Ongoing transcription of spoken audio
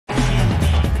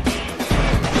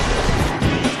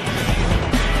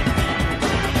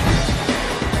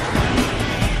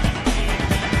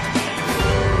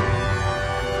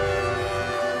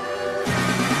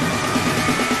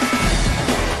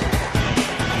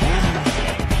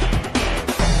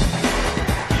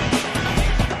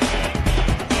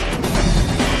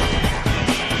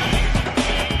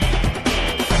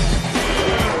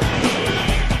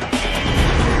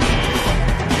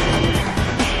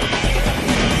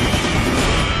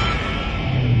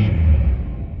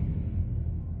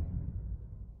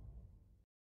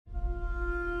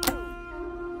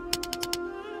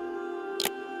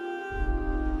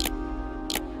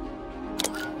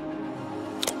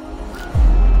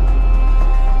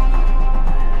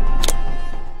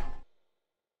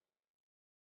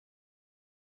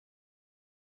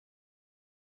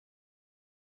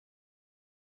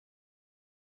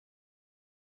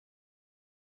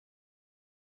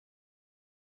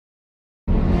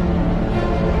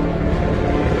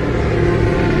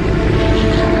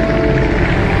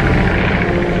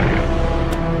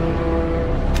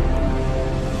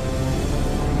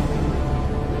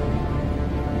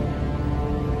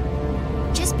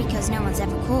Just because no one's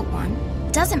ever caught one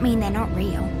doesn't mean they're not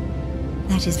real.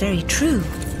 That is very true,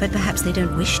 but perhaps they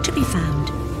don't wish to be found.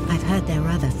 I've heard they're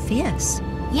rather fierce.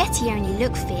 Yeti only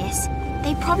look fierce.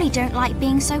 They probably don't like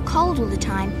being so cold all the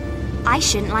time. I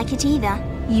shouldn't like it either.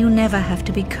 You never have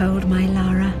to be cold, my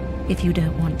Lara, if you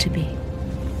don't want to be.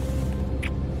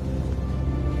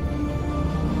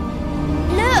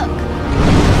 Look!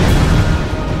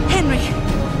 Henry,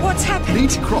 what's happened?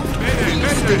 Lead Croft,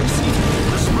 please stay seated.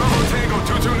 This is Bravo Tango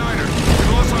 229er. We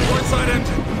lost our port side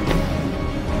engine.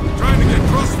 Trying to get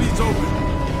cross feeds open.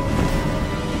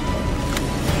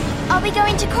 Are we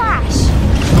going to crash?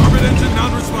 Starboard engine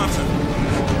non-responsive.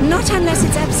 Not unless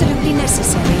it's absolutely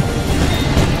necessary.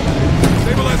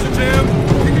 Stabilizer jam.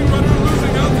 Kicking rudder,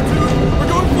 losing altitude. We're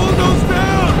going full nose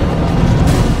down.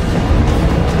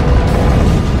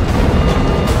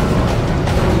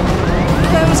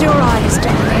 Close your eyes,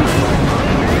 darling.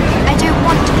 I don't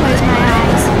want to close my eyes.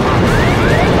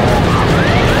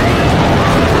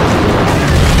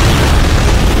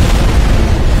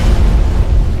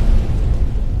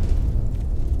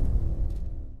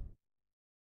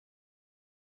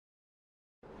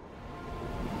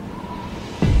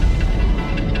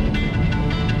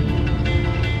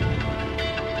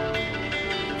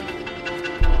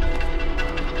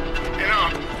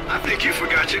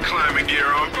 Your climbing gear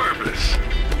on purpose.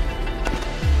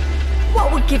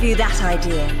 What would give you that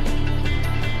idea?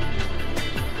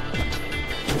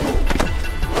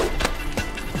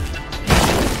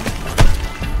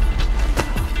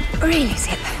 Really,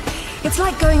 Zip? It's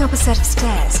like going up a set of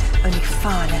stairs, only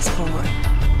far less boring.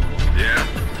 Yeah?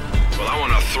 Well, I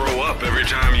want to throw up every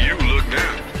time you look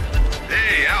down.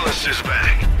 Hey, Alice is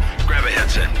back. Grab a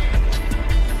headset.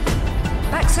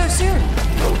 Back so soon?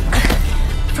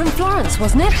 From Florence,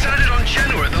 wasn't it? Decided on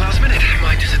Genoa at the last minute.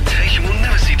 My dissertation will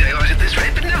never see daylight at this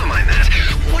rate, but never mind that.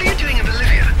 What are you doing in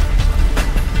Bolivia?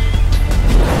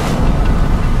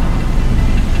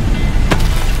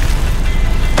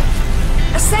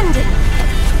 Ascending.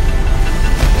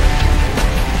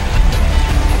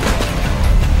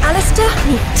 Alistair,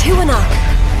 meet Tuanak.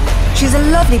 She's a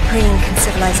lovely pre-Incan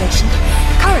civilization,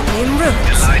 currently in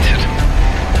ruins. Delighted.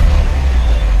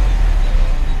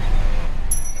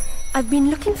 I've been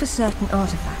looking for certain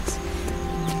artifacts.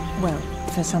 Well,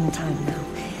 for some time now.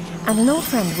 And an old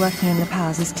friend working in the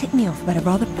powers has tipped me off about a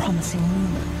rather promising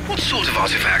rumor. What sort of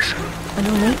artifacts? An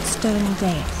ornate stone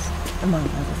dais, among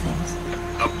other things.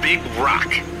 A big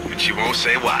rock, but she won't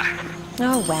say why.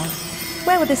 Oh well.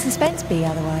 Where would the suspense be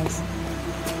otherwise?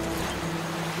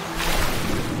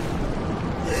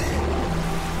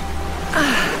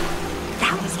 Ah,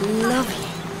 that was lovely.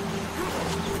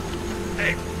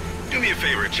 Hey, do me a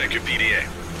favor and check your PDA.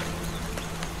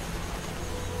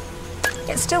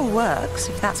 It still works,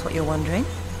 if that's what you're wondering.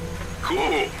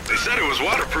 Cool. They said it was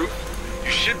waterproof.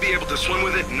 You should be able to swim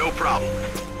with it, no problem.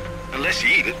 Unless you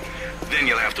eat it, then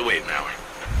you'll have to wait an hour.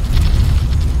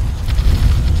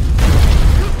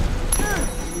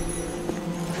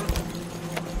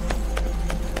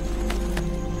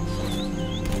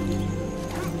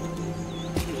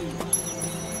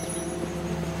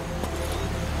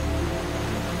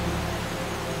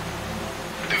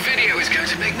 The video is going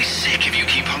to make me sick if you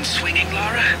keep on swinging,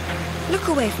 Lara. Look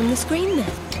away from the screen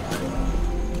then.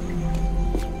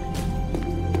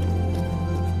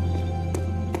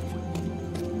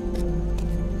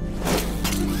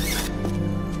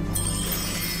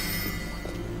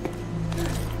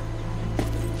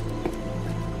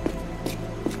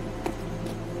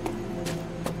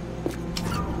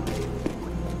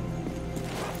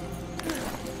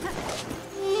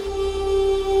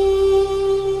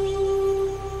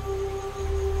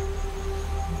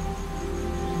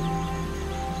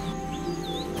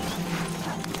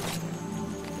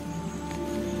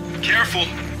 Careful.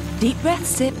 Deep breath,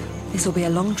 Sip. This will be a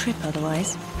long trip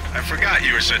otherwise. I forgot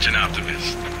you were such an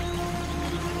optimist.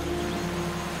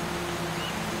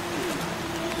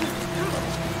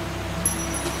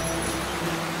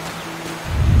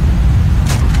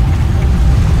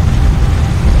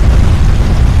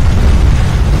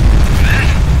 That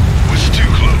was too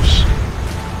close.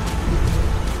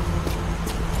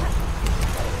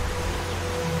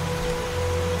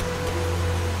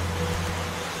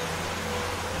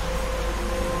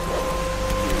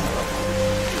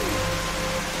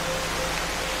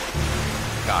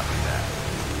 Copy that.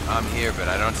 I'm here, but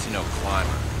I don't see no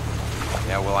climber.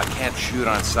 Yeah, well, I can't shoot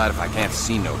on sight if I can't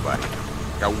see nobody.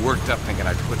 Got worked up thinking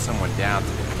I'd put someone down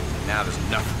today. Now there's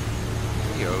nothing.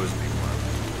 He owes me one.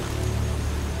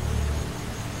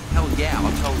 Hell yeah,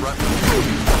 I'll tell Rutland.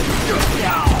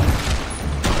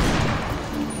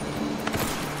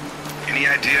 Any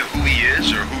idea who he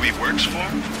is or who he works for?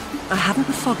 I haven't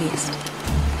the foggiest.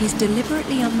 He's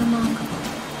deliberately unremarkable.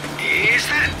 Is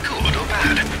that good or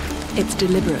bad? It's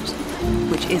deliberate,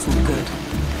 which isn't good.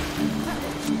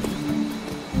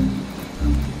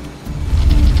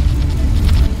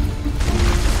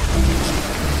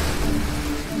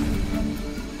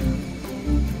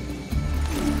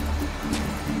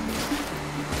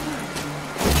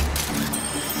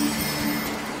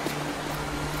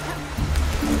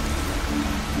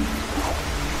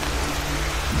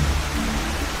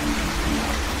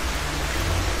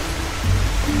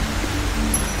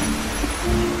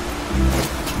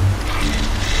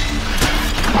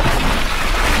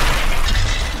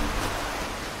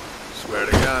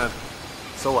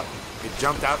 So what? It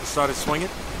jumped out and started swinging?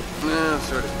 Yeah,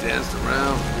 sort of danced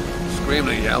around,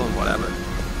 screaming and yelling, whatever.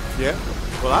 Yeah?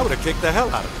 Well, I would have kicked the hell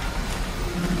out of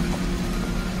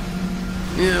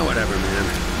it. Yeah, whatever, man.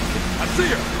 I see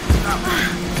her!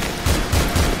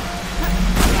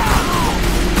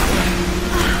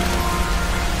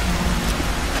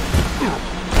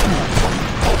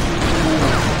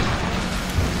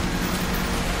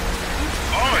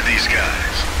 Who are these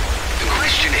guys? The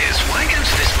question is, why go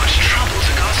to this much trouble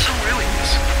to guard some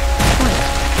ruins?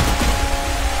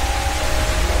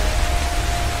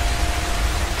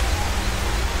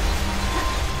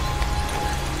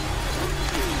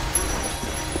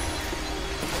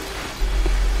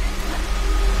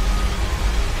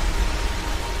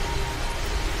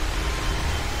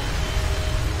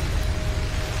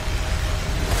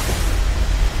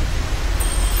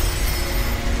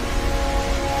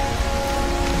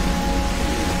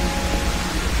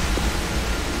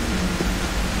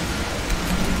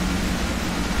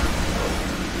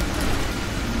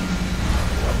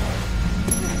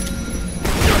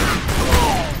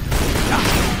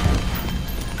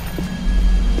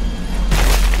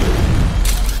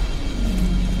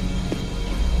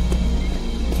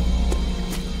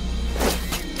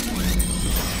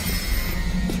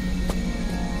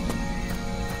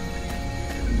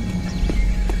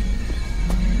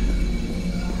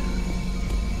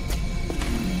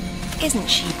 Isn't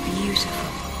she beautiful?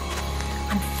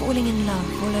 I'm falling in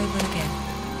love all over again.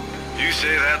 You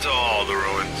say that to all the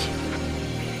ruins.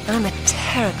 I'm a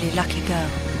terribly lucky girl.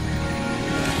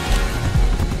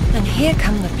 And here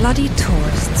come the bloody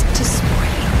tourists to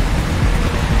spoil it.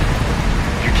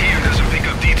 Your gear doesn't pick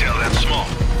up detail that small.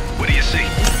 What do you see?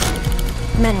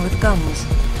 Men with guns.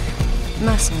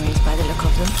 Mercenaries by the look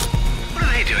of them. What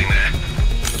are they doing there?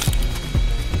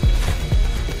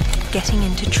 Getting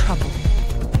into trouble.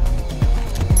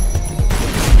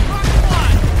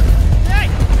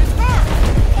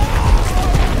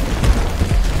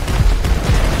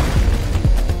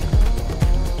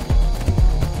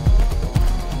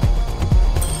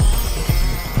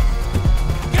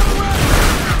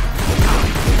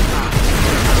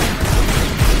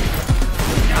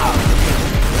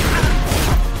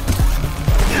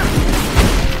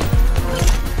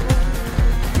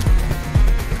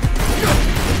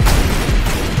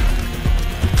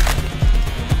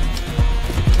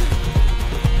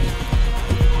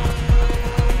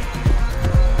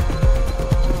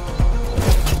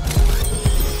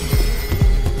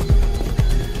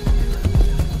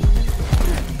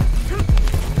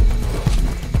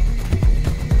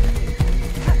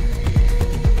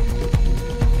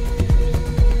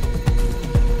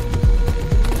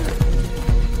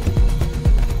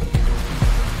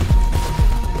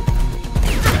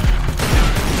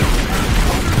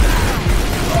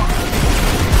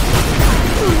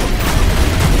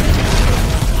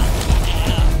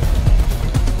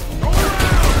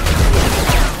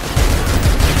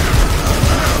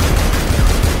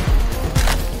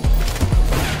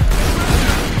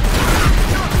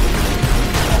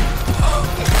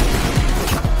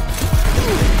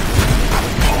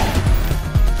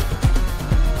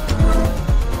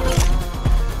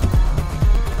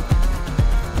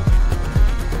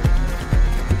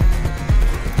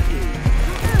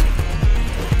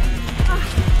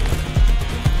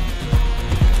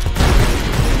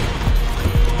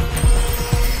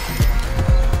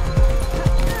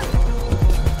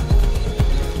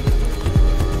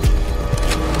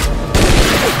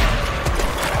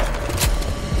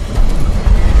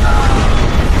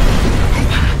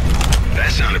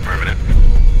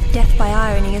 Death by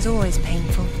irony is always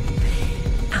painful.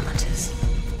 Amateurs.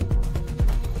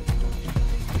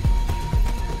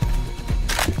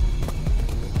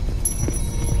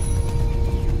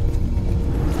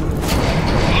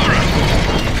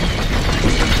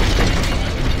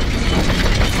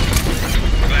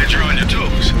 Glad you're on your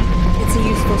toes. It's a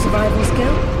useful survival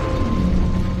skill.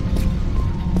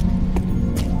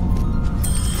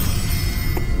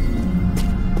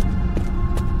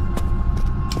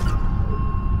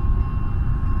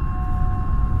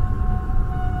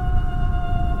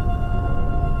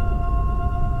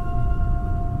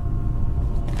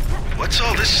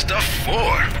 this stuff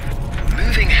for?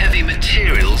 Moving heavy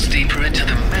materials deeper into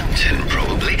the mountain,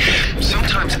 probably.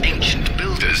 Sometimes ancient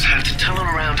builders had to tunnel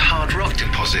around hard rock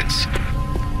deposits.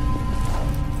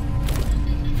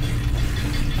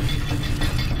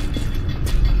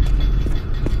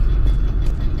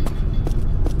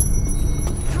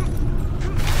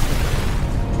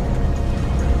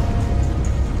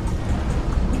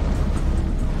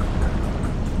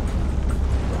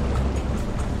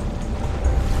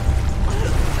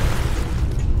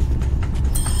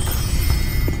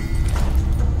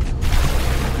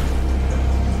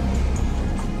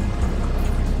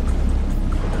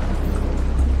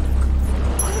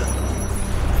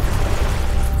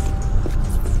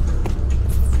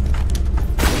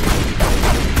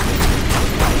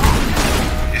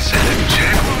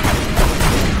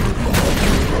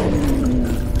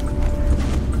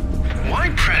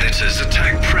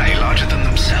 Attack prey larger than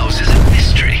themselves is a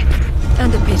mystery.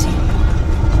 And a pity.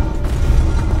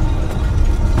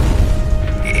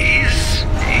 Is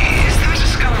that a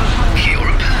skull of a monkey or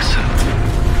a person?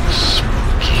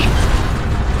 Spooky.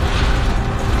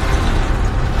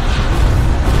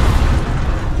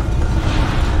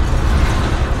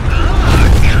 Ah,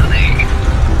 cunning.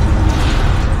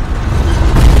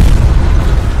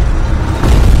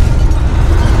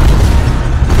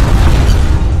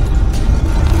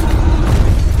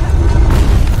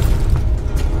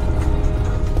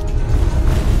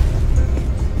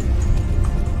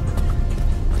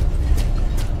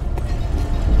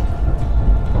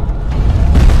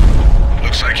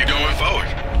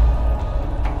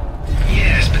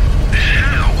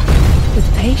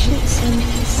 Patience and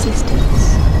persistence.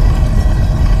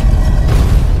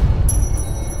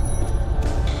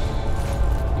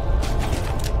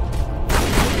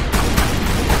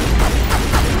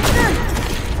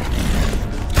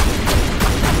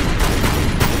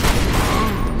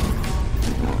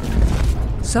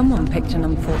 Someone picked an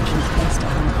unfortunate place to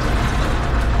hunt.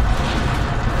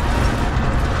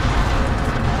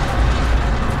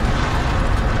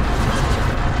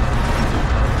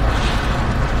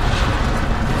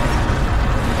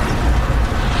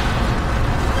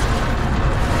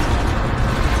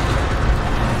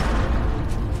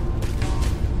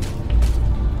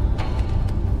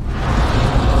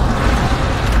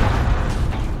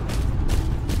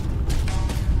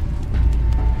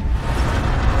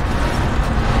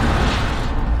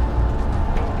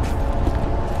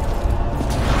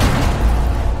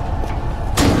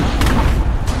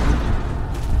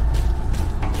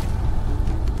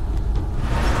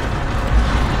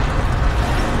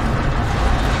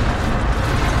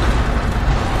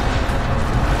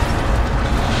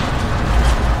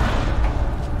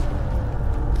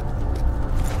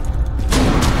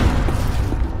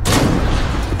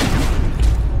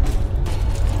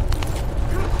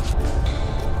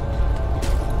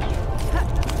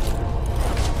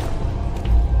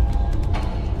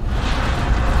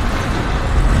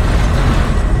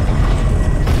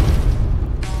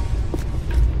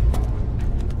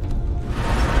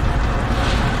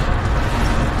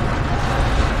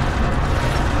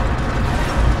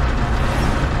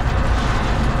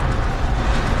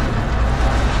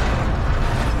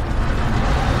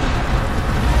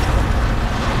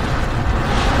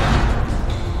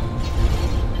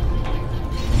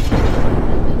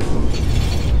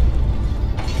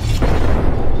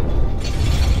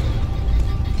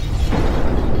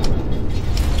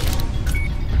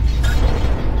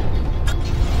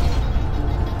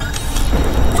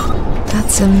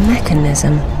 That's a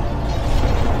mechanism.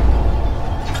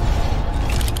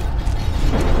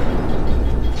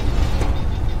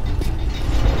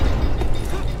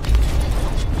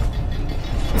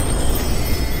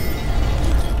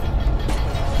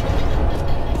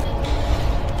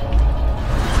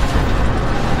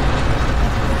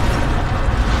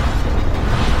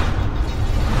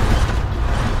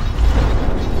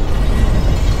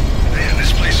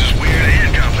 This place is weird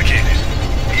and complicated.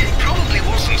 It probably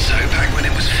wasn't so back when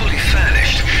it was fully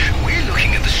furnished.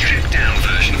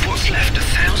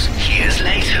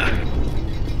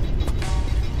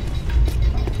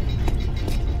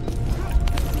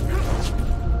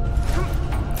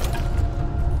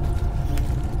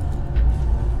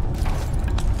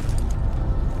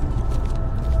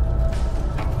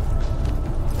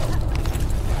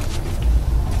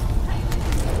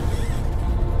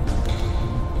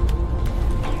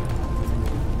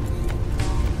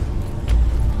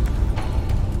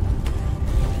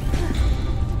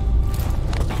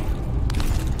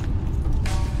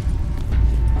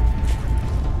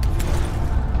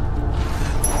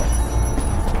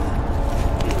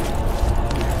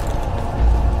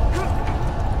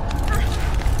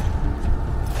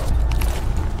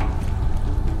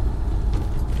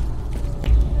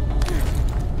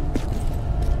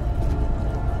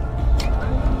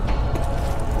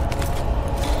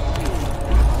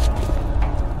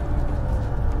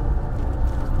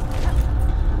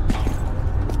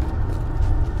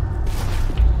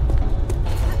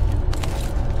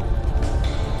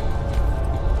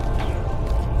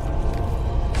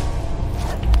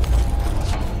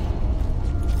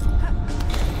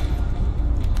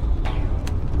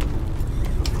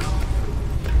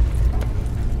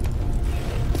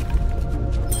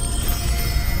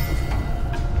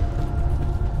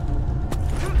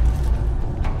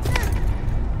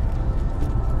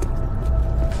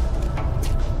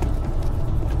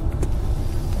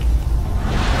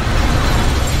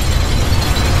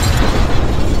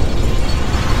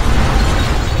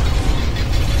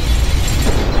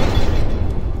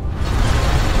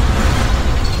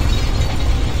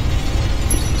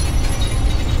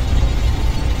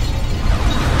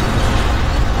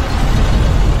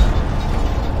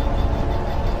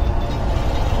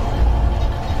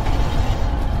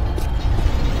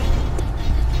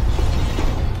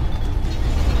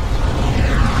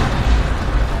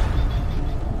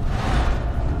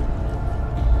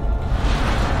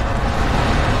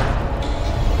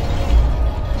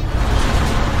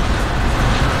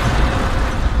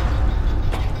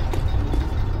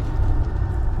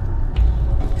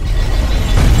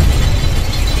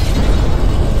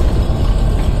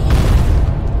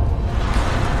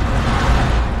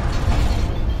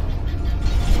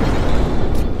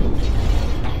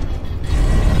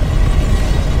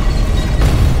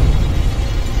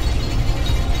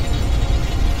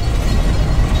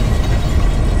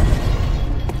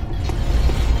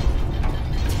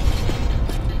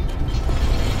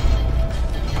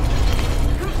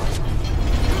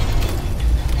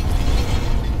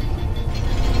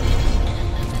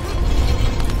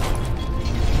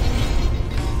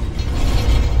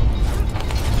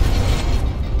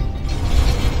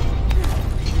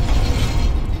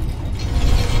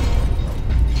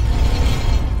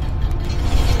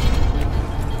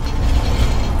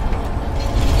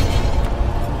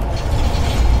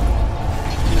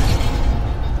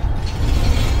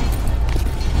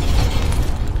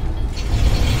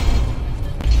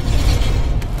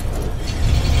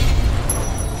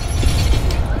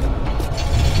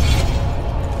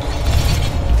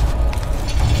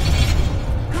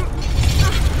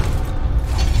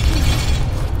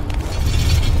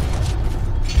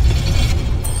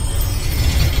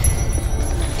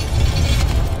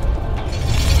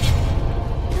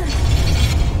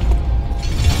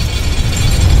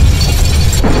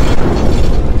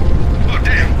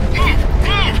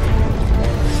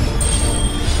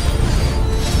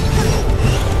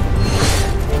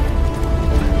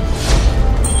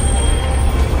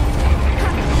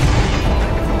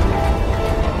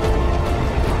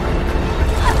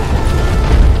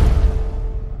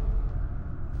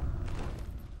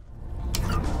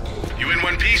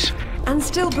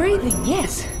 Still breathing,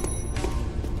 yes.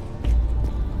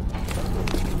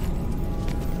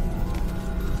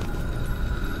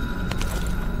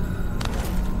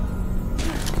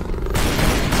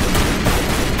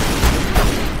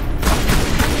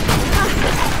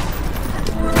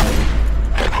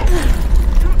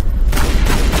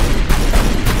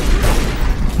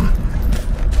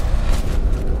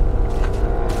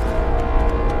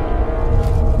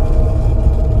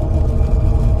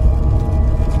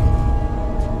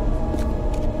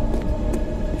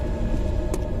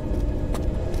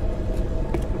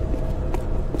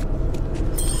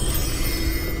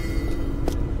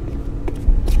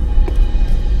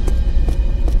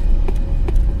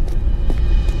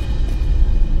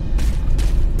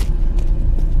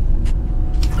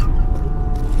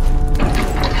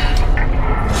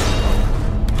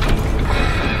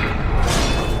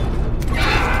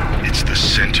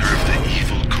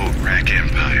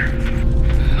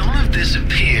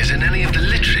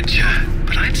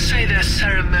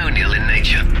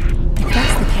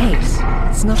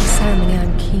 It's not a ceremony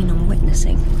I'm keen on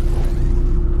witnessing.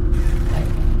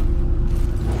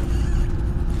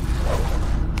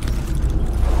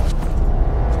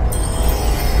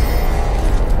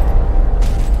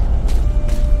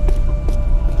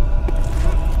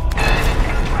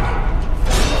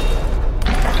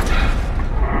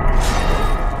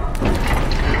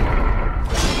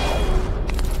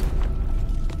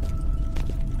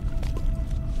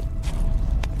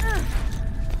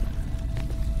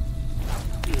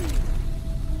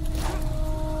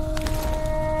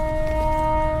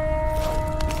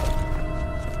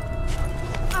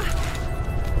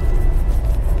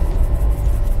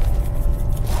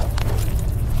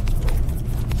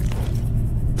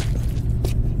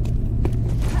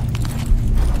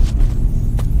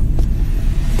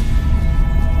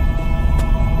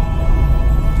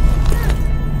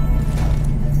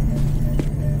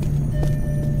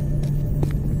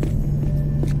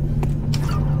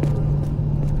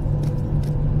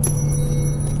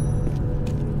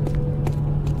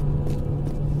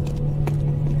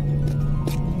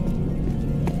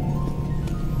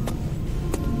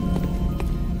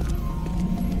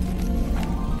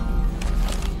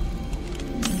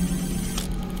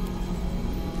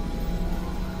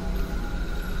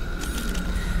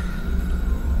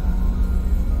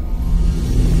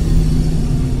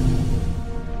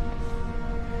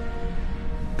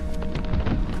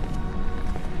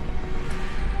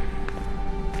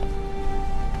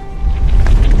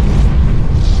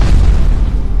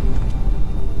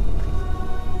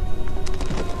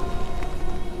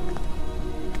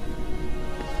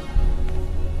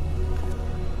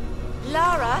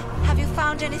 Lara, have you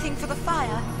found anything for the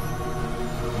fire?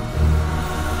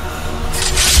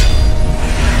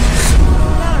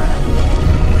 Lara?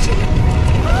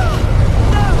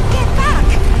 No, get back!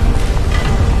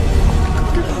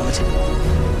 Good Lord.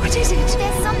 What is it?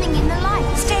 There's something in the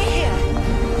light. Stay here.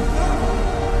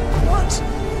 What?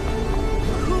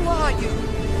 Who are you?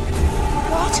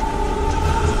 What?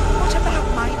 What about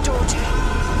my daughter?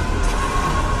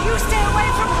 You stay away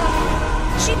from her.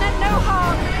 She meant no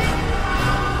harm.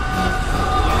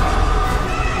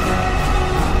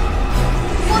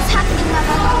 What's happening,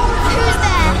 Mother? Who's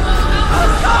there?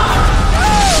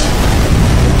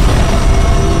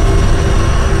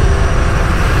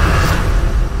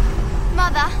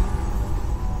 Mother?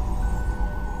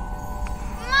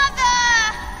 Mother!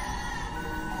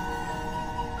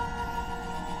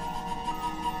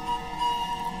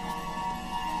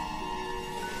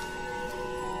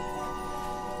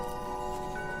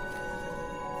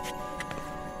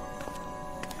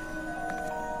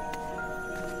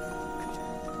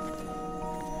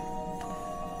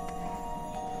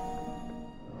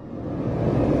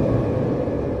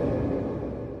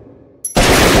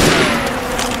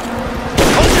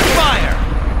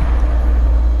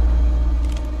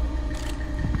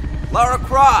 Lara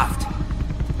Croft!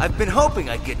 I've been hoping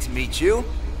I'd get to meet you.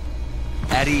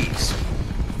 At ease.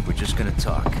 We're just gonna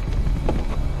talk.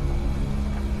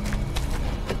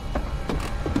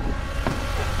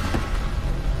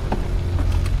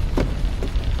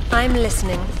 I'm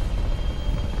listening.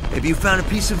 Maybe you found a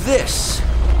piece of this.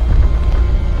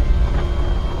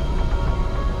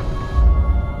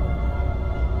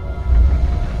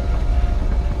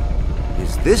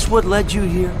 Is this what led you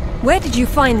here? Where did you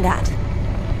find that?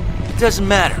 It doesn't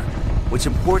matter. What's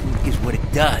important is what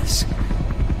it does.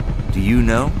 Do you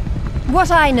know? What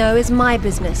I know is my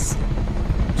business.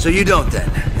 So you don't then,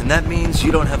 and that means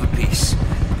you don't have a piece.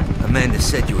 Amanda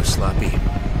said you were sloppy.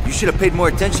 You should have paid more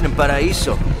attention in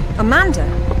Paraíso. Amanda?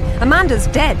 Amanda's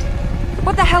dead.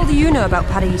 What the hell do you know about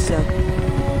Paraíso?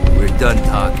 We're done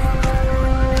talking.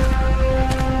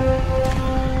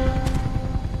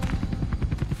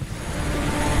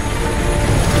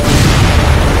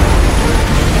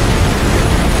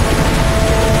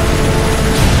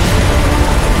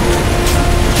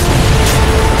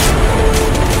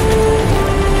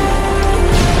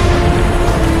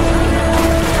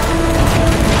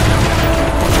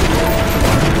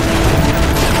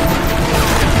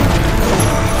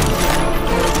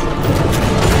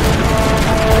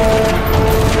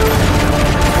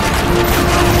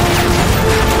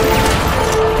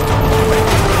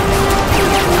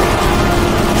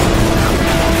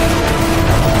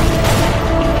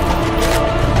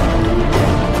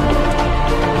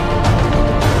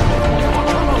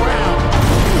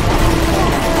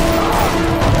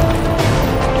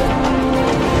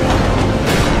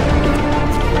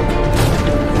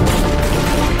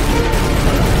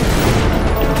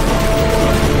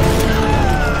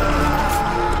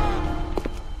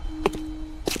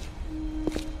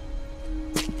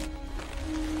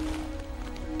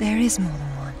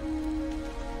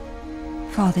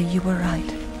 Father, you were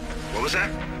right. What was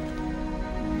that?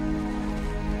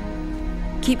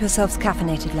 Keep yourselves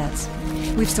caffeinated, lads.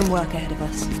 We've some work ahead of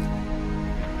us.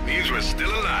 Means we're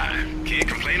still alive. Can't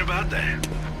complain about that.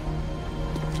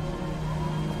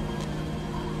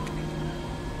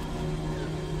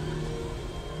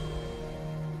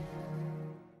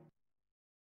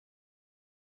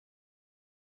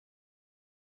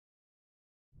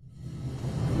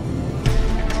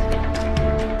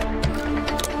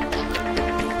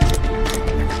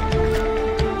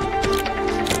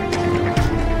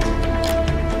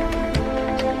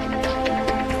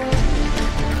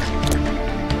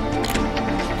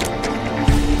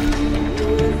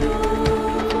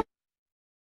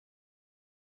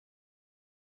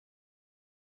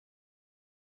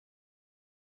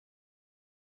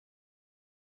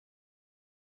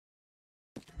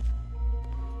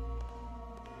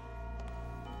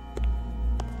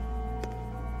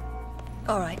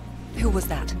 All right, who was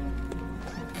that?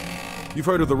 You've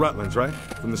heard of the Rutlands, right?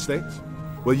 From the States?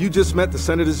 Well, you just met the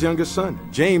Senator's youngest son,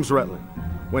 James Rutland.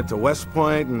 Went to West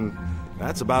Point, and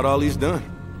that's about all he's done.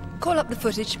 Call up the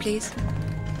footage, please.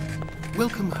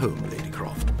 Welcome home, Lady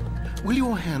Croft. Will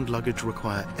your hand luggage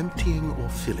require emptying or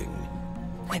filling?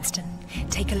 Winston,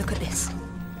 take a look at this.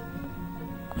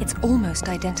 It's almost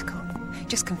identical,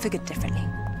 just configured differently.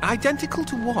 Identical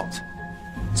to what?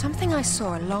 Something I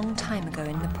saw a long time ago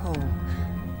in Nepal,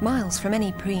 miles from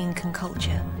any pre-Incan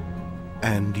culture.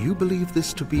 And you believe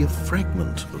this to be a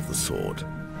fragment of the sword?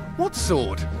 What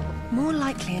sword? More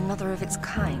likely another of its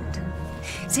kind.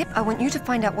 Zip, I want you to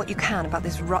find out what you can about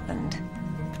this Rutland,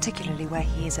 particularly where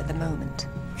he is at the moment.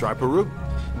 Try Peru.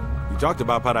 You talked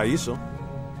about Paraíso.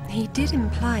 He did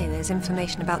imply there's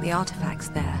information about the artifacts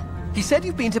there. He said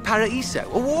you've been to Paraíso.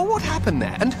 What happened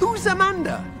there? And who's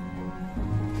Amanda?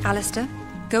 Alistair,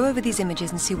 go over these images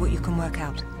and see what you can work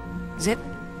out. Zip,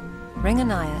 ring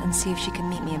Anaya and see if she can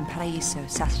meet me in Paraíso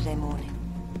Saturday morning.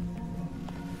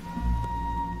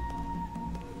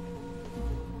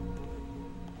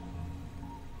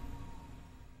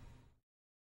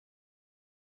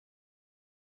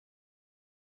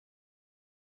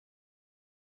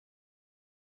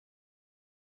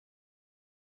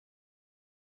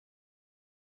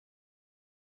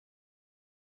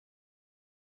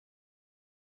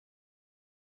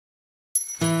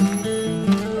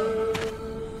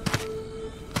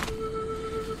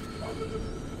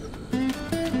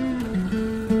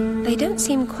 They don't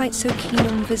seem quite so keen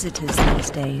on visitors these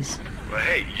days. Well,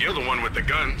 hey, you're the one with the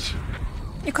guns.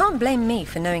 You can't blame me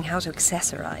for knowing how to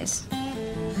accessorize.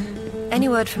 Any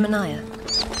word from Anaya?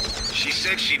 She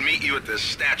said she'd meet you at the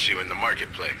statue in the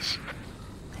marketplace.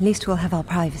 At least we'll have our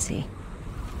privacy.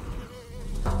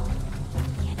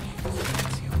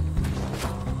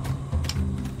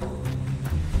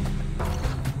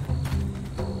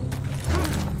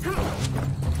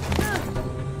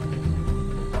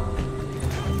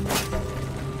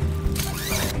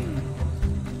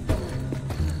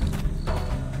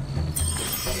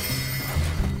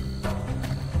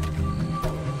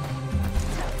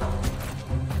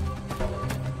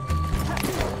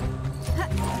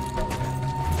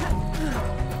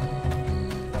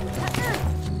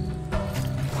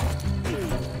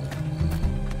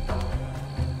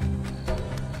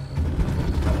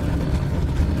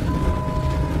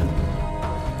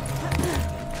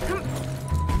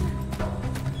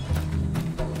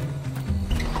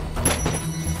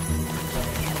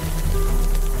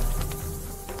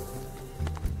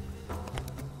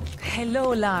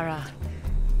 Hello, Lara.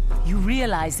 You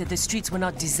realize that the streets were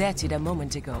not deserted a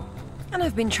moment ago. And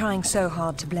I've been trying so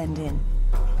hard to blend in.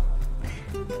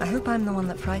 I hope I'm the one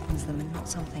that frightens them and not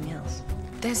something else.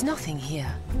 There's nothing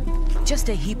here. Just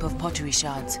a heap of pottery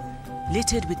shards,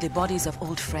 littered with the bodies of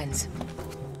old friends.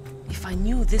 If I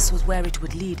knew this was where it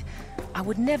would lead, I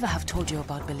would never have told you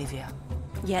about Bolivia.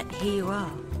 Yet here you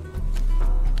are.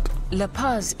 La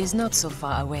Paz is not so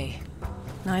far away.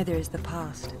 Neither is the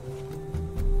past.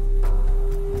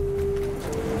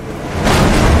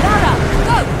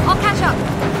 I'll catch up.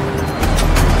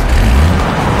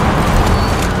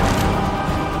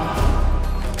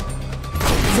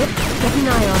 Zip, get an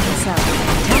eye on herself.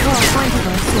 Tell her I'll find her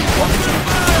when I see her.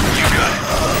 You got it.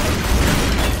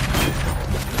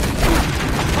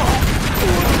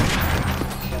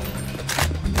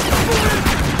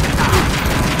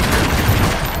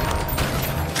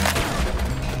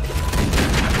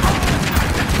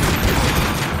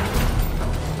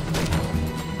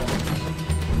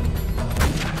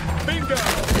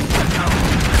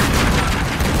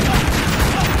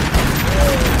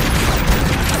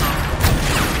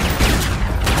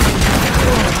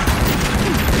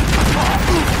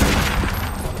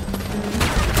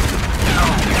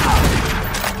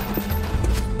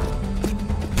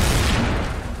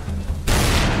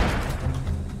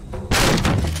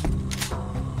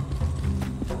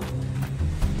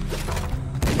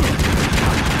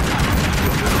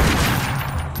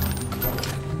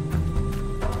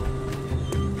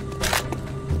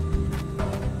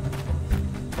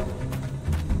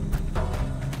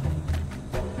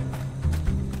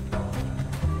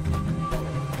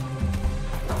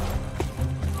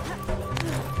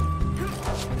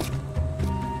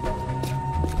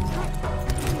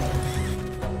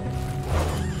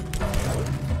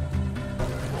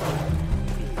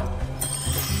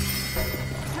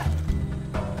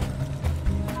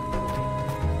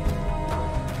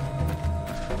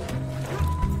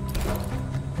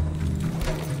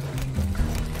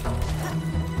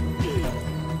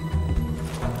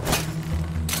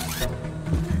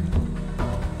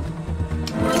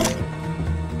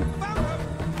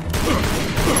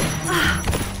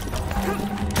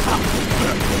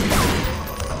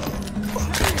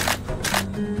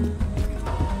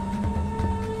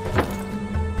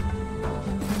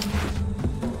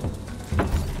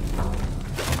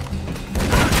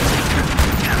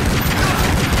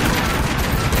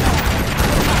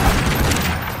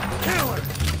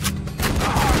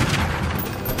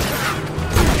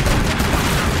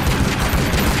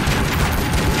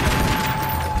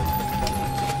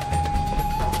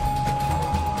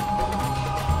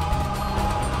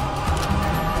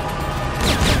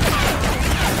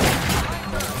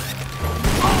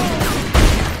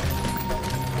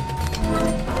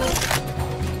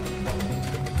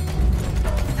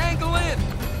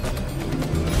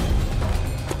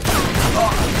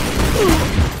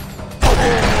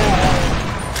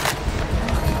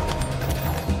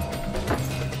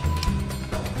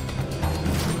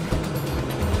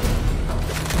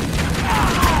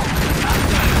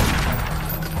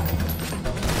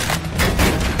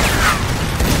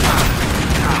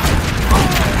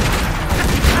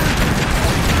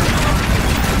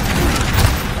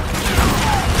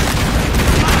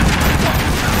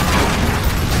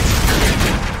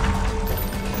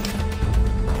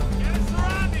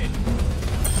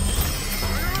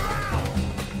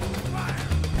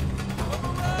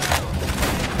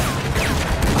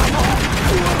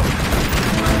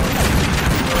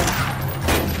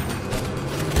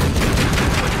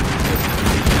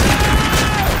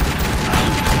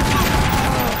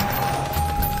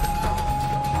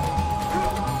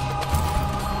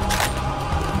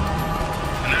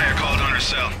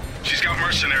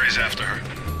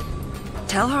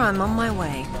 I'm on my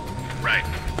way. Right.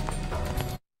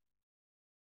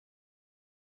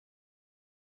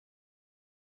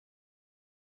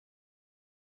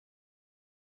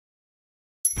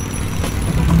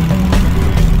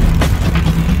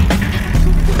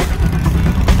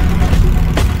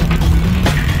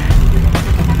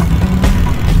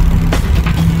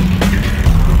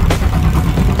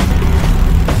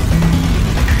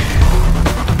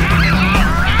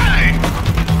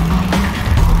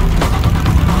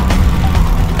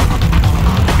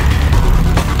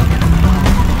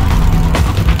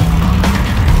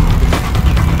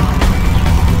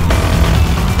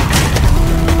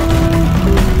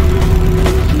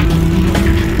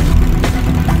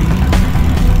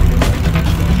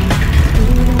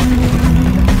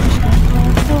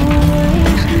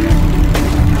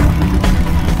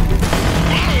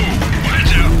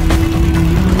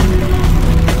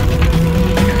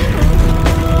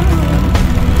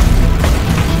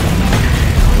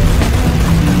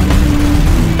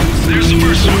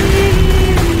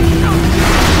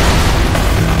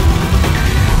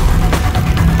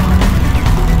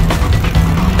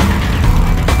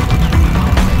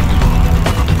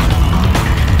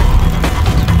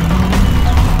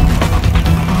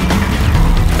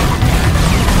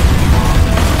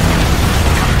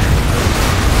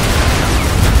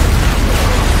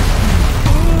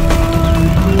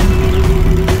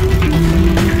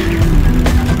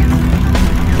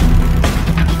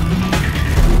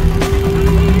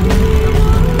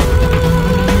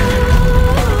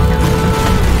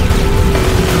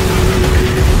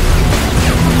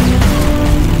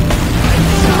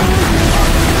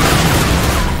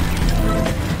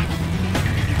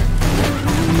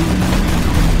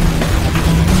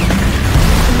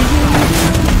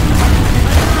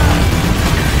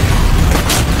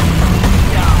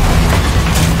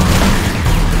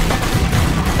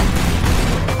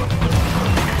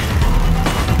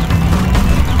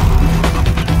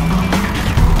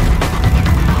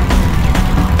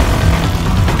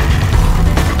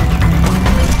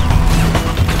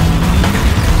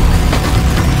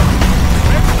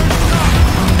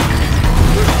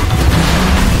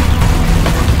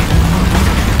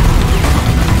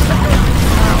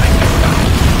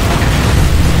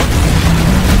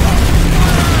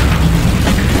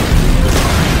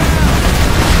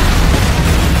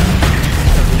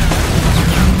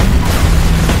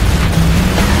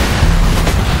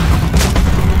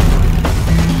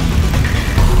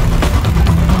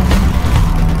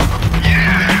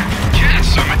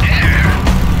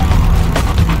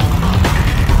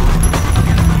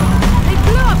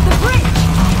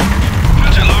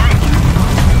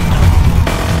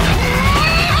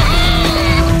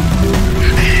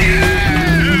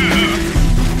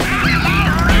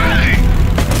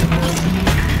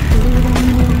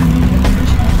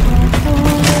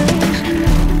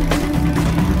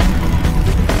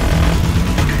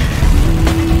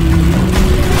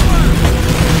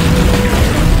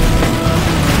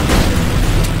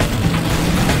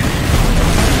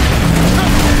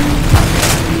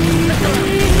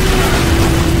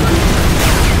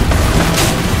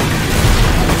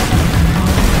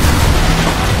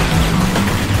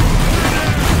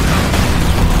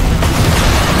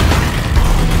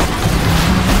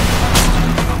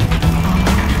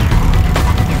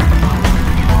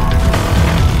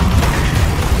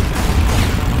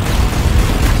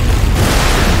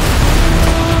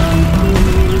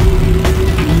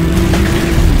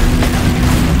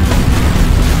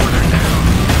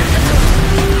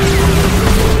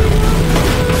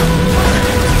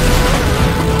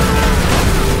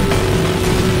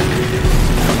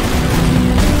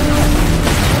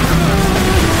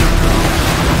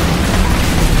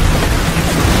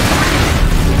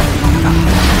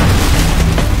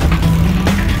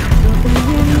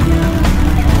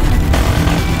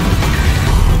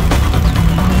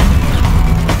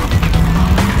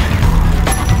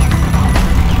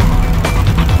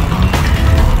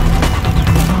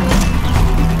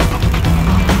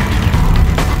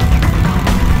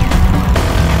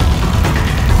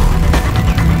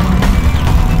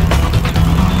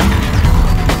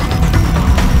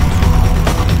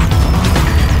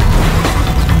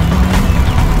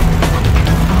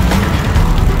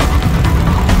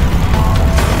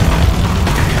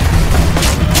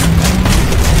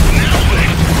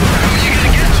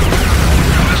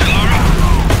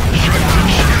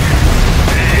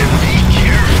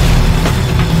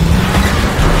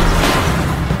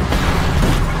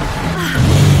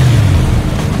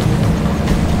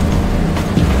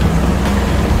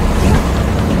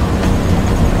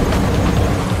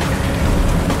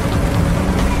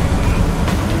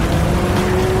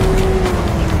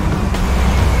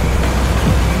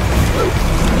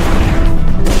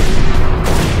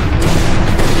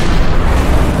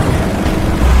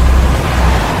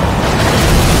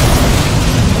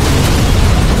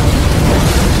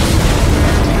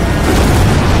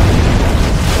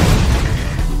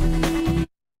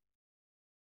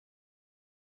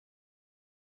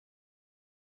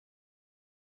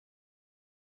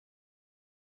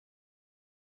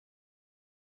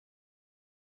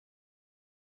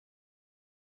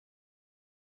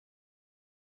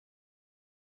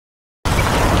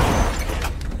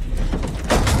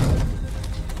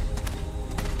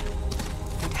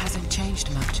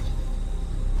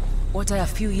 What are a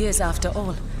few years after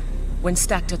all, when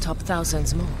stacked atop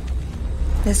thousands more?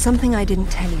 There's something I didn't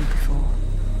tell you before.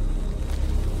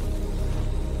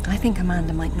 I think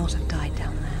Amanda might not have died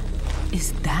down there.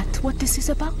 Is that what this is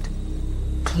about?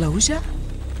 Closure?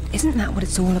 Isn't that what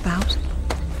it's all about?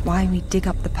 Why we dig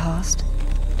up the past?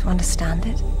 To understand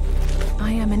it?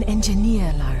 I am an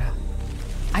engineer, Lara.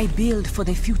 I build for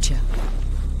the future.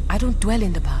 I don't dwell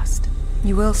in the past.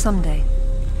 You will someday.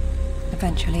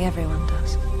 Eventually, everyone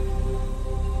does.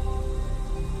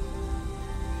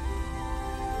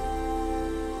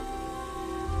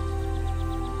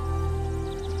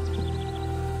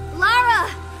 Lara!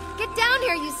 Get down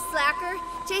here, you slacker!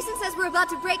 Jason says we're about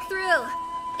to break through.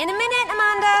 In a minute,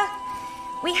 Amanda.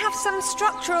 We have some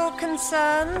structural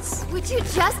concerns. Would you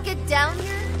just get down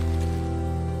here?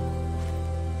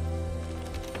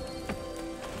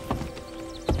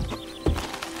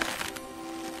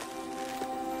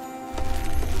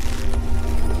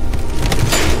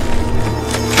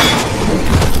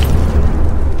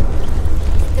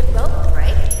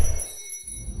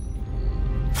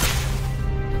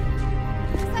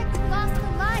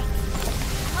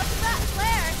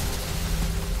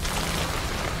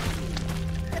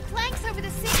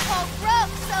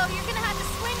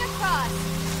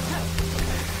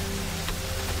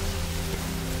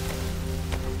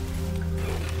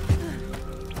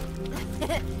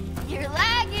 You're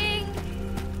lagging!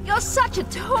 You're such a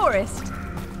tourist!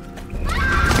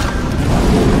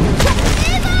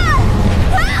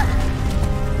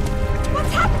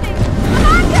 What's happening?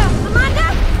 Amanda! Amanda!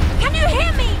 Can you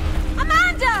hear me?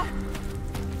 Amanda!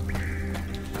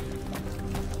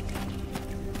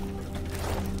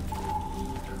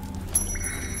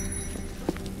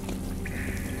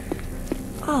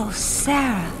 Oh,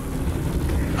 Sarah.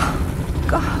 Oh,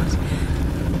 God.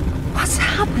 What's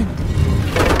happened?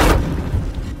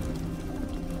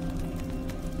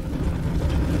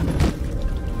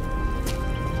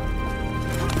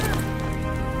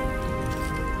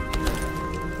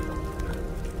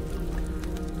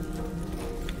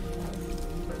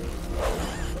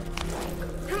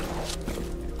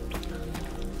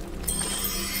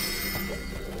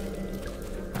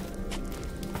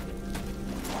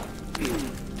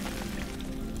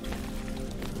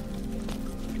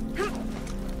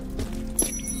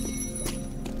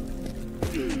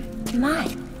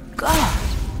 My God!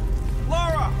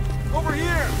 Lara! Over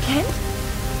here! Kent?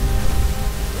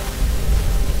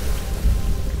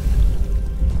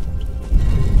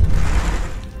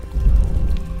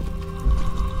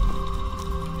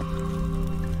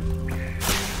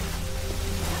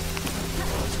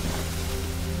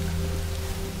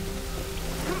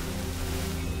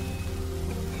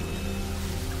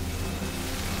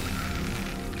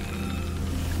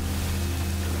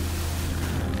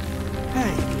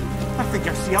 I think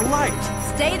I see a light.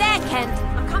 Stay there, Kent.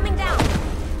 I'm coming down.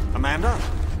 Amanda?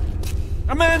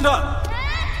 Amanda!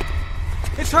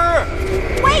 It's her!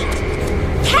 Wait!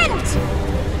 Kent!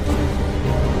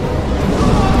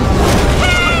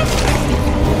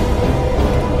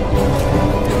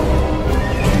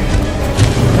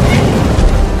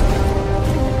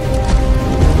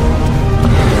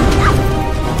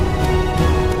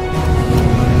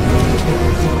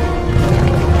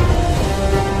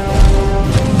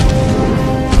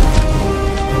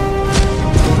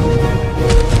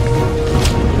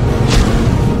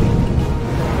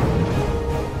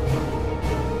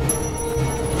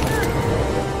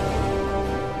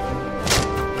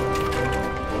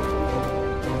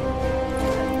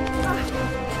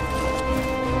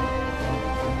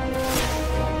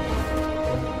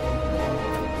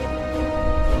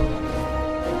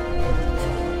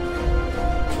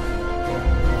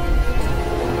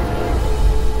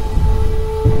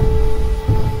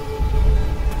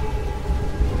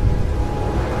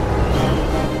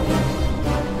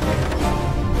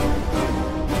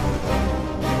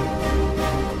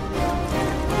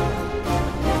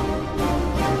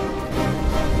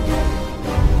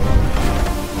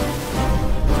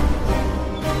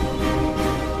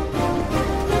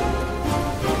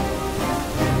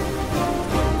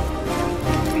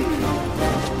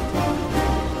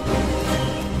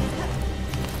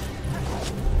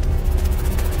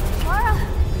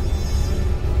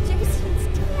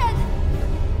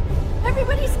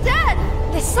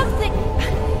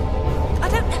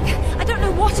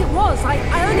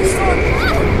 I only saw...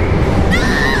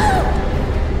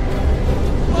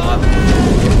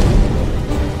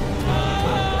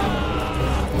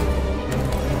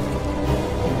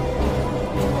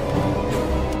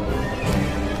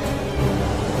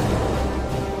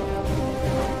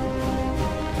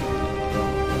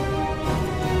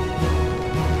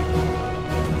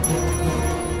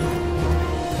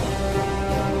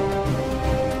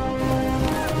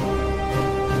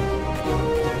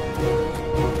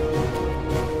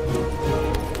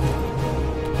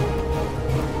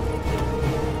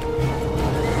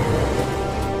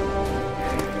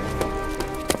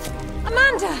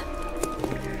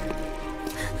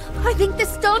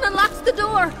 the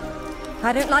door!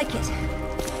 I don't like it.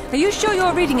 Are you sure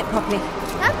you're reading it properly?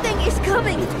 That thing is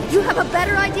coming! You have a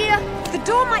better idea? The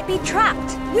door might be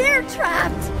trapped. We're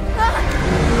trapped!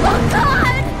 Oh,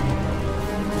 God!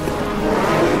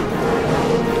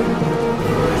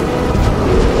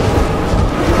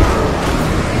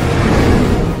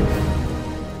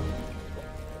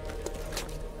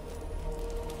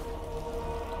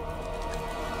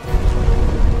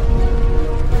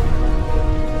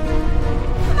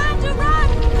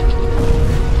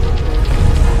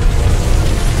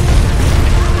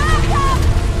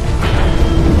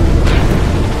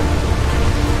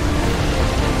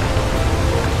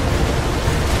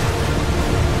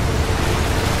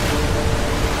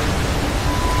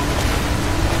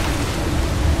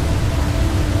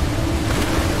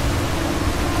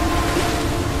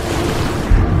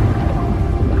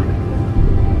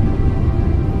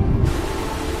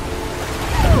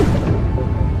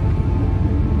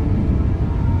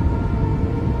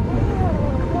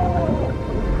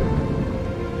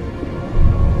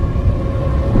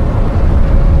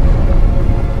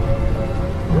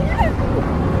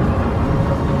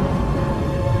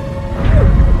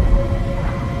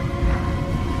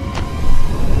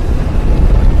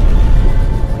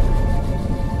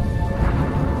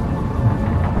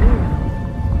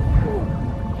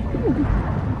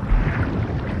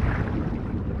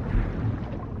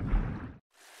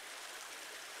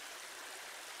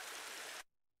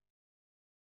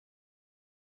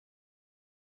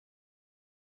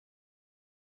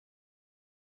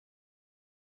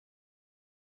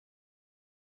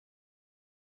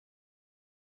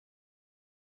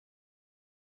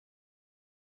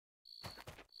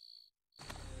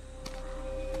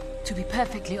 To be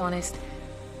perfectly honest,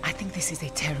 I think this is a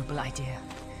terrible idea.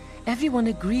 Everyone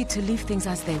agreed to leave things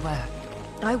as they were.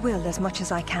 I will as much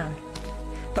as I can.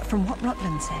 But from what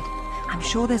Rutland said, I'm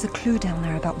sure there's a clue down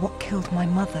there about what killed my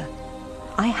mother.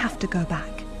 I have to go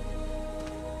back.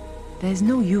 There's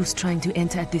no use trying to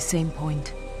enter at this same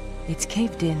point. It's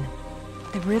caved in.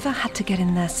 The river had to get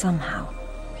in there somehow.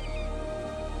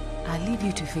 I'll leave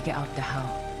you to figure out the how.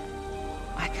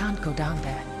 I can't go down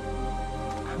there.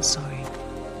 I'm sorry.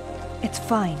 It's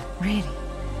fine, really.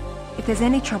 If there's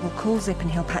any trouble, call Zip and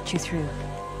he'll patch you through.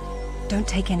 Don't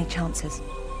take any chances.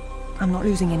 I'm not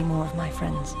losing any more of my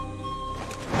friends.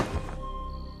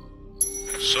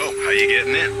 So, how you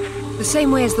getting in? The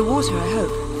same way as the water, I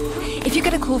hope. If you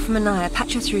get a call from Anaya,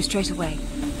 patch her through straight away.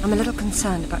 I'm a little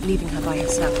concerned about leaving her by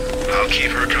herself. I'll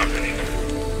keep her company.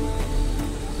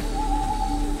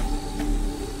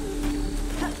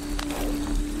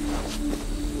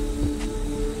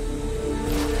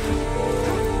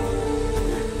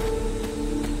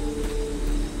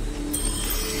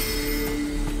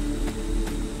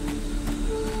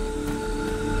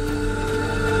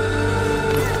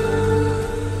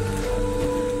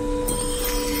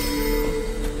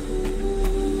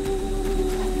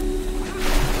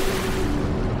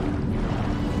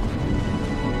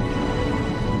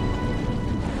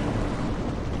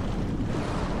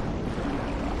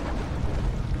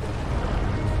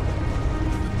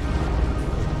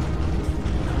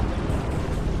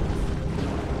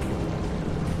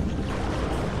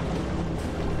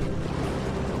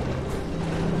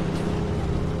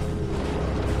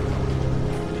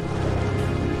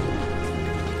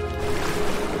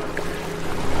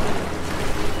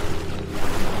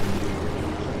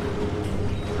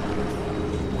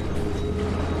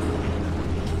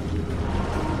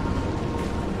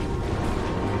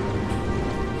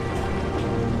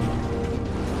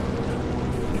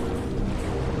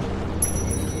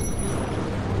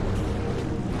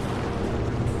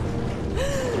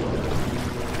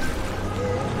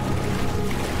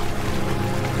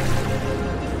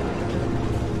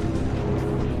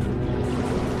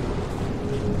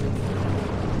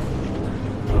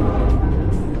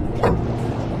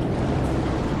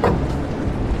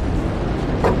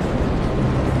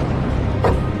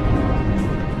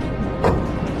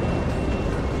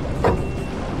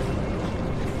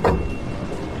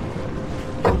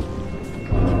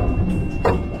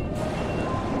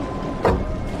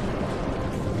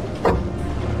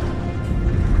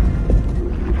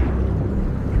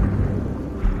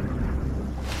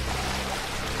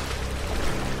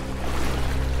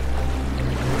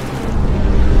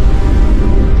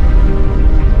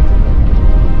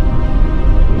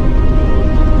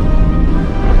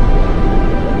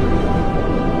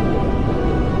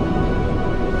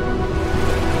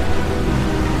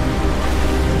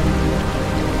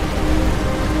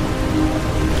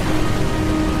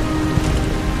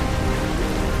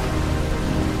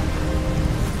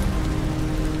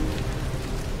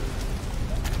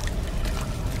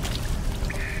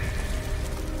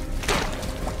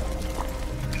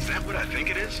 what I think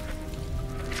it is?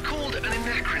 It's called an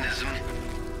anachronism.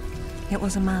 It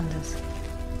was Amanda's.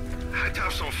 High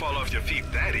tops don't fall off your feet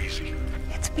that easy.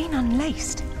 It's been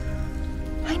unlaced.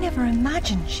 I never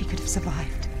imagined she could have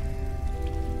survived.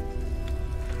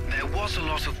 There was a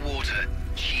lot of water.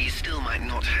 She still might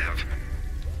not have.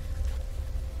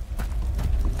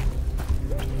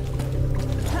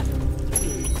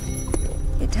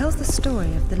 It tells the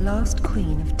story of the last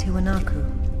queen of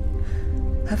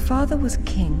Tiwanaku. Her father was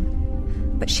king,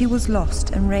 but she was lost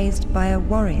and raised by a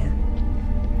warrior.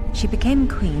 She became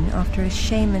queen after a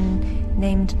shaman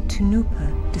named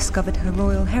Tunupa discovered her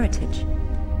royal heritage.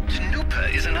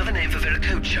 Tunupa is another name for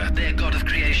Viracocha, their god of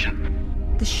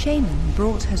creation. The shaman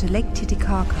brought her to Lake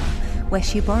Titicaca, where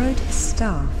she borrowed his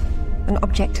staff, an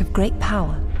object of great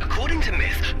power. According to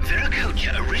myth,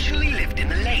 Viracocha originally lived in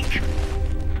the lake.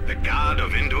 The god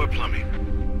of indoor plumbing.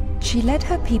 She led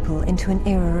her people into an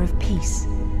era of peace.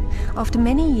 After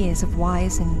many years of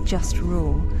wise and just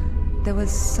rule, there was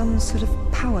some sort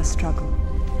of power struggle.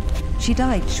 She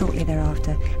died shortly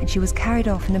thereafter, and she was carried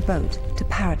off in a boat to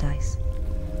paradise.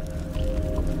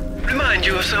 Remind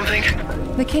you of something?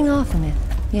 The King Arthur myth.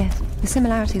 Yes, the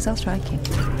similarities are striking.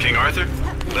 King Arthur?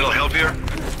 Little helpier?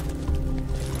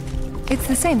 It's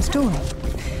the same story.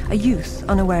 A youth,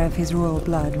 unaware of his royal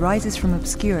blood, rises from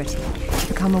obscurity to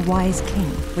become a wise king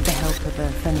with the help of a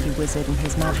friendly wizard and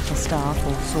his magical staff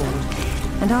or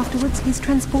sword. And afterwards, he's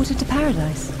transported to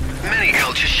paradise. Many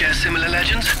cultures share similar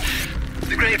legends.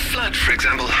 The Great Flood, for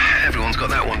example. Everyone's got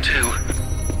that one too.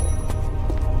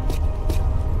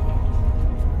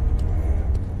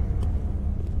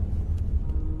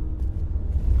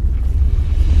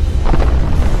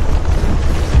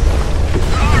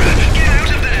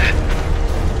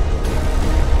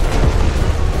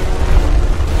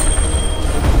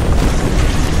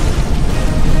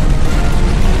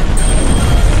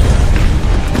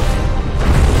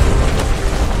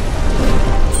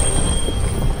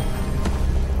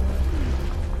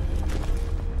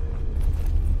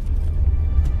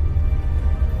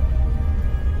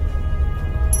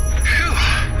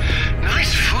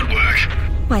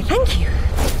 Why, thank you.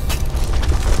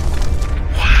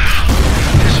 Wow,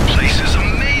 this place is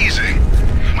amazing.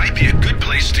 Might be a good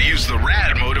place to use the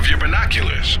rad mode of your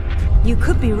binoculars. You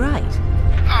could be right.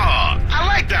 Oh, I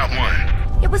like that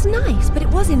one. It was nice, but it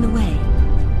was in the way.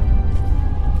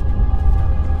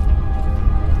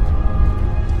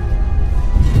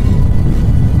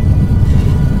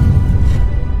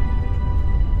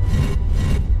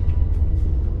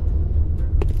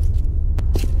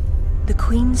 The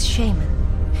Queen's shaman.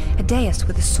 A dais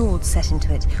with a sword set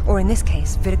into it, or in this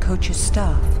case, Viracocha's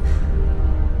staff.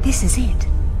 This is it.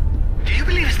 Do you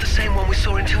believe it's the same one we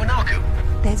saw in Tiwanaku?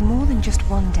 There's more than just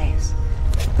one dais,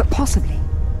 but possibly.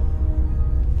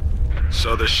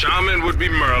 So the shaman would be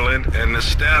Merlin, and the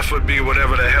staff would be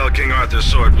whatever the hell King Arthur's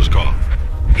sword was called.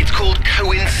 It's called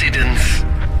coincidence.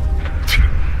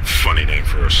 Funny name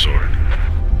for a sword.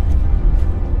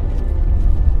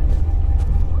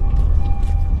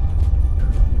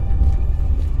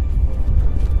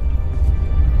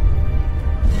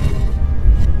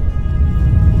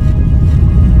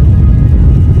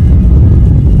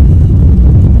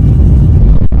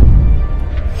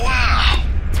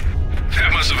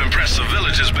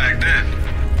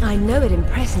 I know it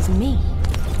impresses me.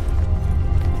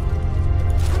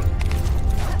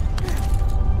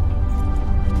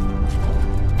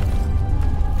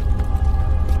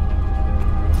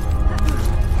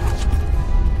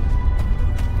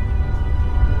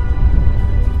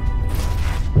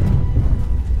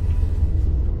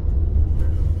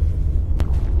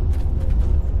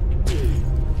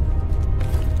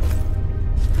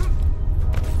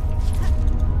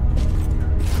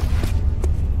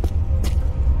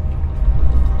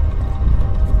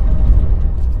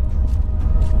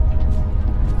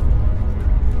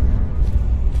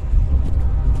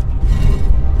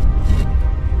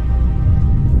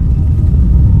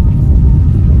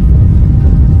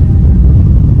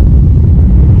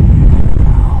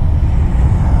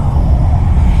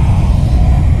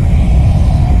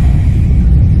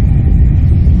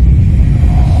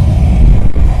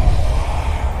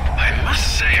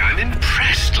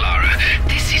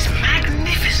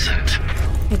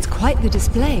 Quite the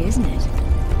display, isn't it?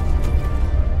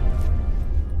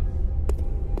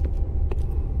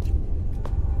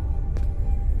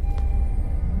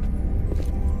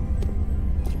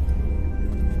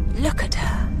 Look at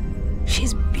her.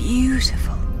 She's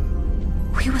beautiful.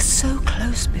 We were so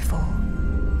close before.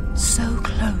 So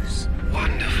close.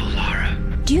 Wonderful, Lara.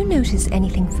 Do you notice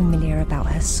anything familiar about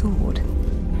her sword?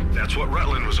 That's what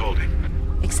Rutland was holding.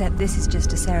 Except this is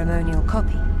just a ceremonial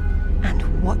copy.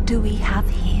 And what do we have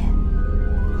here?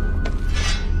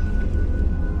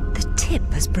 The tip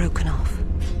has broken off.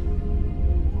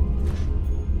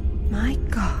 My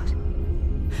God.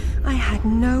 I had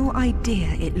no idea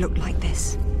it looked like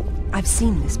this. I've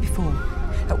seen this before,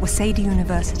 at Waseda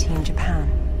University in Japan.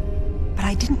 But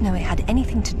I didn't know it had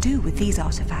anything to do with these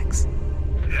artifacts.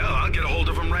 Hell, I'll get a hold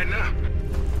of them right now.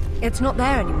 It's not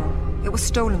there anymore. It was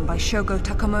stolen by Shogo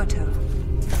Takamoto.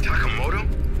 Takamoto?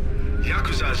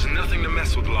 Yakuza is nothing to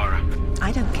mess with, Lara.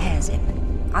 I don't care, Zip.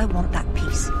 I want that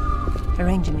piece.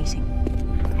 Arrange a meeting.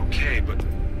 Okay, but...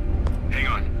 Hang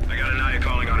on. I got Anaya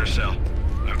calling on her cell.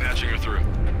 I'm patching her through.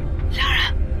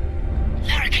 Lara!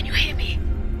 Lara, can you hear me?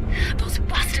 Those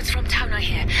bastards from town are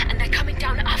here, and they're coming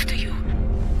down after you.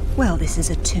 Well, this is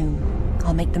a tomb.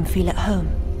 I'll make them feel at home.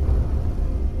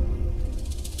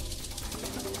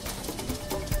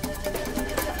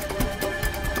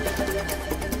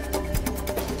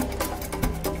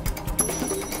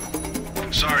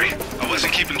 Sorry, I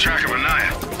wasn't keeping track of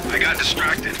Anaya. I got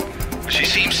distracted. But she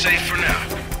seems safe for now.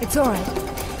 It's alright.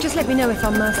 Just let me know if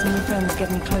our mercenary friends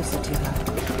get any closer to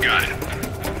her. Got it.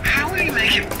 How will you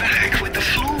make it back with the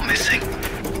floor missing?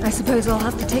 I suppose I'll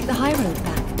have to take the high road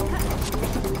back.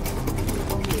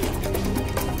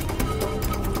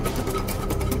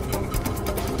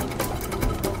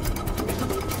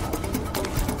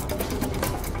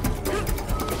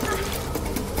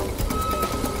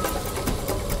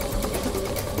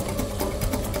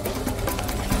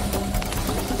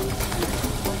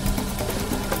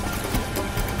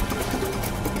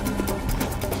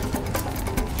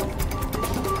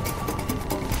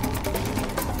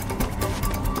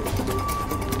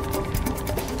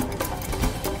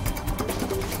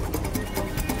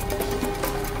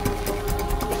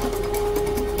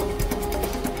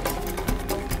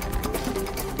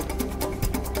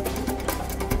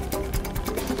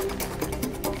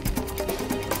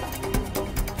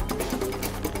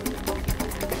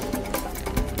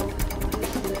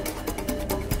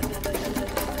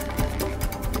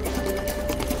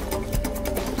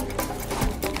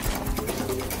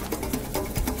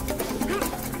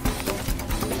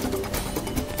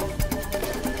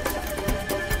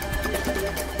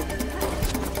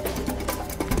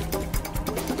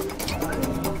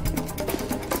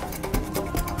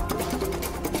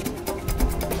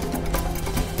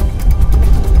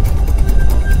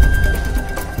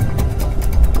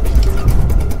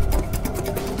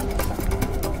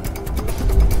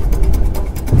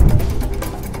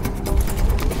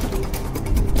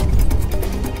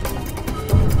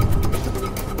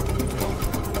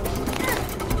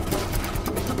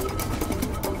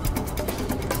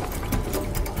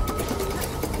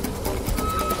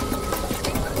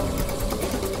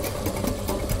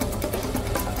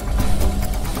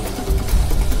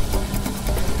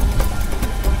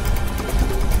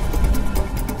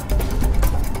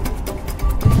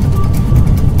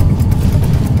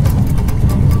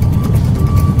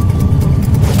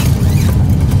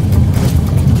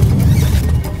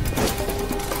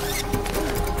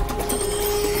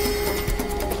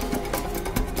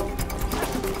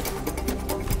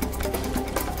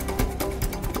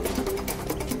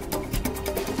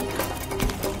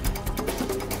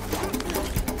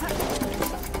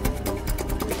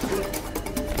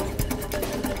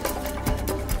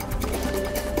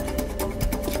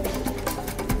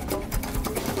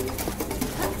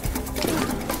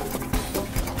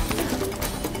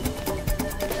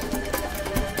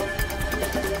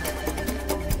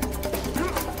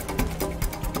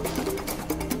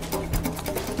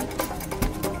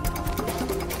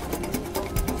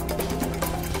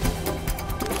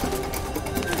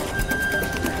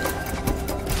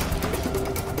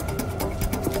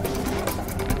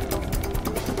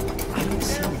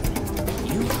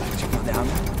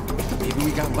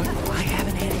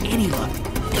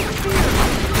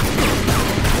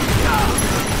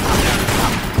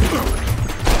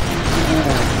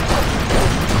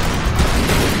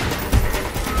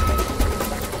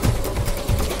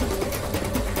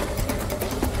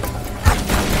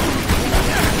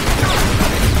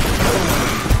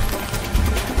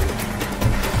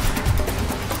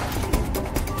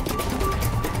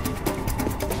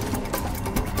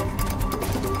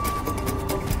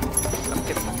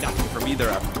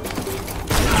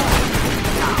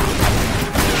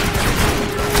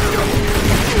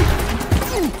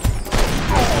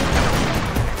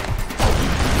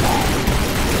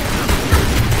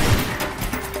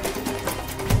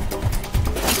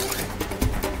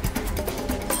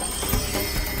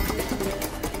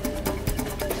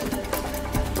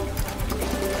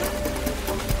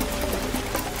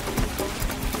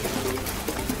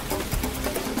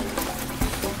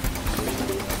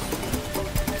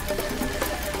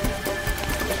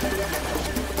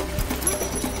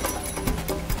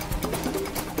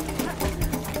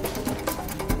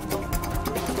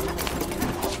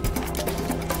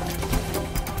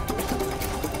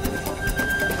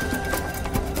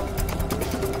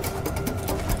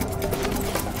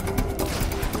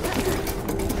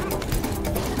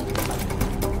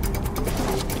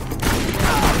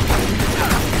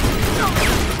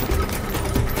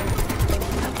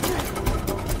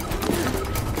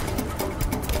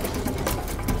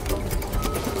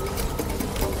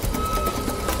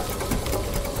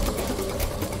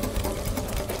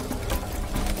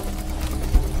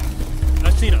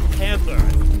 seen a panther,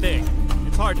 I think.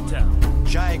 It's hard to tell.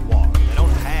 Jaguar. They don't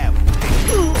have.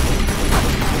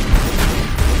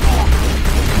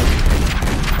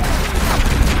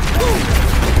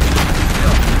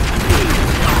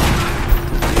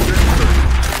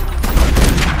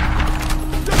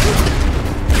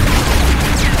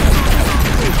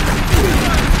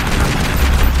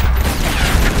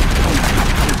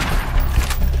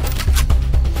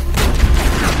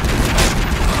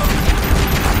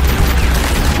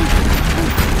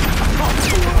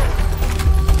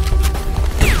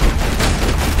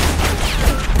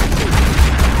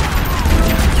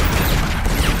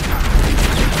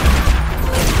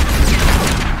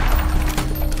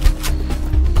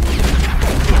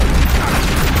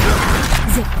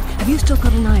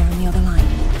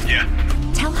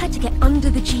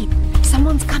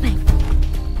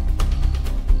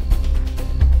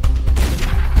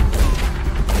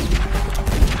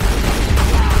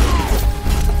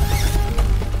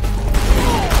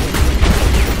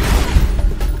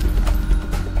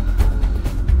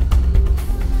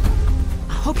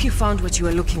 Found what you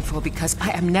were looking for, because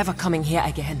I am never coming here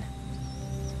again.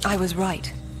 I was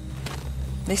right.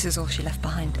 This is all she left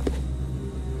behind.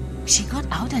 She got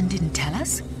out and didn't tell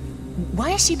us? Why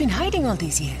has she been hiding all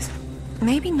these years?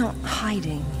 Maybe not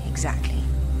hiding, exactly.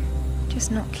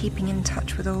 Just not keeping in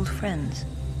touch with old friends.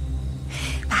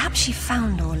 Perhaps she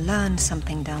found or learned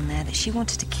something down there that she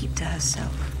wanted to keep to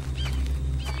herself.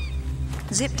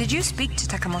 Zip, did you speak to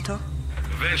Takamoto?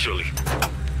 Eventually.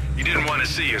 He didn't want to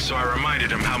see you, so I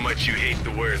reminded him how much you hate the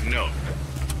word no.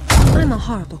 I'm a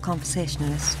horrible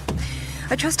conversationalist.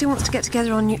 I trust he wants to get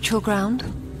together on neutral ground.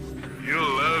 You'll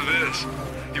love this.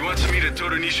 He wants to meet at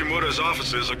Toru Nishimura's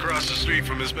offices across the street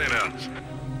from his penthouse.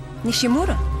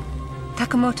 Nishimura?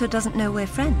 Takamoto doesn't know we're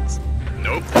friends.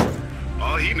 Nope.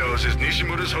 All he knows is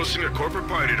Nishimura's hosting a corporate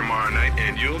party tomorrow night,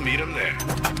 and you'll meet him there.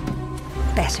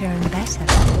 Better and better.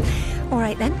 All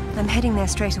right then, I'm heading there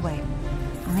straight away.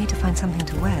 I'll need to find something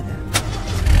to wear, though.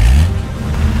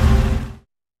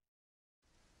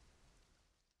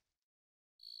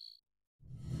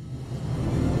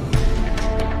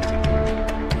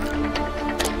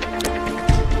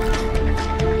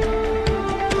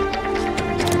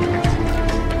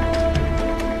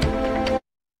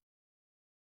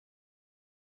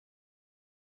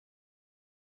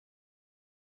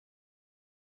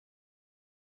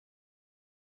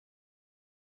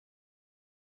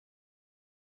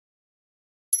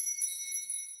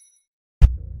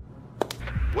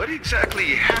 What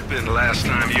exactly happened last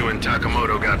time you and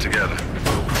Takamoto got together?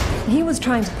 He was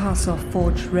trying to pass off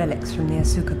forged relics from the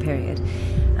Asuka period,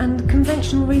 and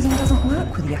conventional reason doesn't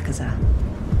work with Yakuza.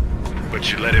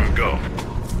 But you let him go.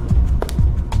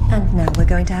 And now we're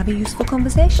going to have a useful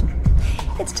conversation.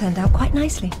 It's turned out quite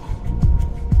nicely.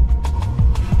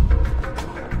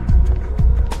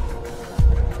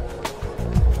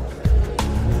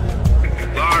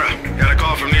 Lara, got a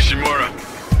call from Nishimura.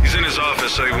 He's in his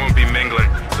office, so he won't be mingling.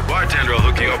 The bartender will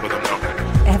hook you up with him,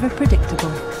 though. Ever predictable.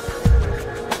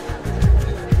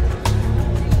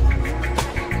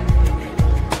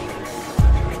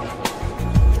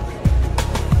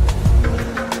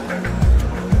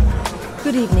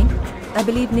 Good evening. I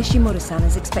believe Nishimura-san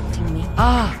is expecting me.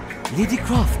 Ah, Lady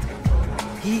Croft.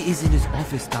 He is in his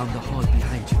office down the hall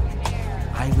behind you.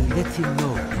 I will let him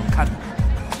know you're coming.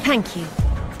 Thank you.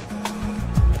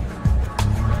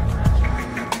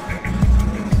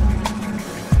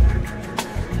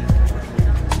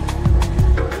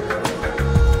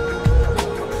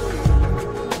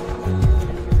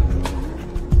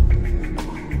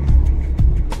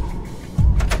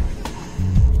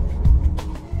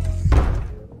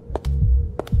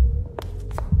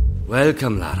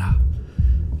 Welcome, Lara.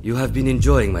 You have been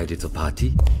enjoying my little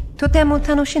party? Totemo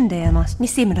tanoshindeimasu,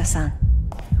 Nishimura-san.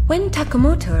 When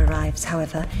Takamoto arrives,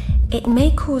 however, it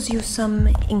may cause you some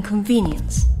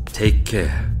inconvenience. Take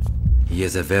care. He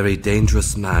is a very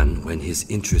dangerous man when his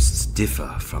interests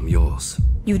differ from yours.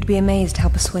 You'd be amazed how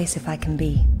persuasive I can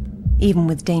be, even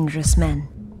with dangerous men.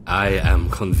 I am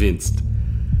convinced.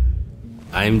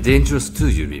 I am dangerous too,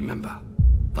 you remember.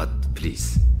 But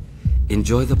please,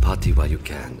 enjoy the party while you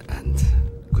can, and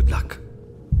good luck.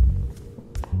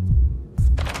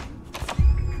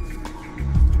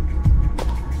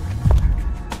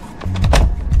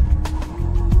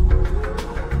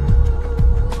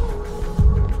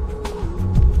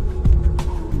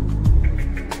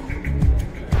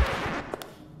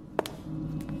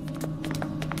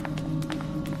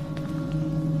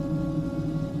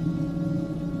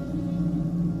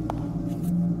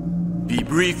 Be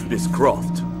brief, Miss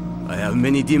Croft. I have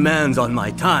many demands on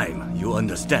my time, you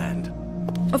understand.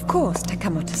 Of course,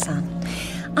 Takamoto-san.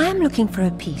 I am looking for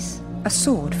a piece, a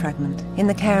sword fragment, in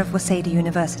the care of Waseda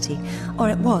University, or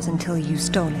it was until you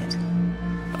stole it.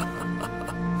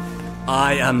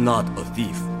 I am not a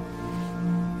thief.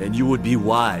 And you would be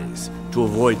wise to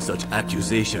avoid such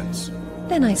accusations.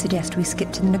 Then I suggest we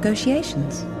skip to the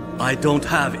negotiations. I don't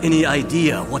have any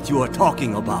idea what you are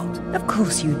talking about. Of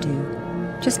course you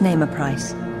do. Just name a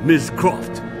price. Ms.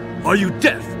 Croft, are you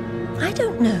deaf? I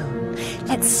don't know.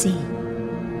 Let's see.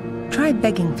 Try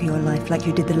begging for your life like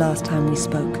you did the last time we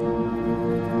spoke.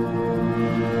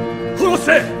 殺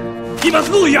せ! 今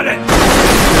すぐやれ!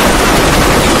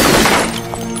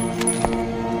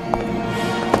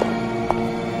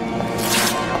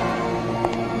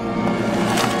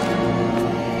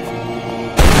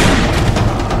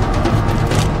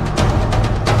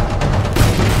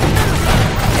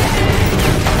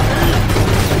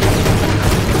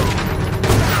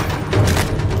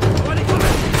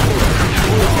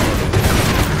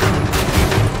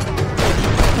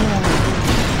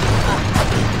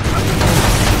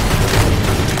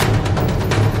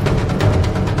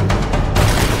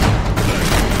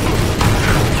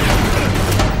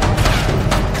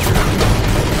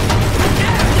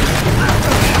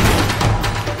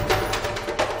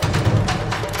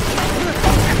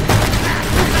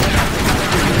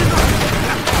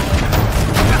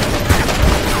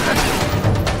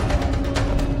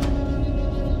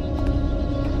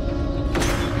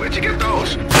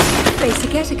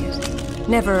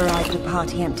 Never arrive at a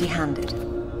party empty-handed.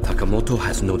 Takamoto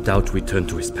has no doubt returned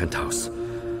to his penthouse.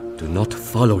 Do not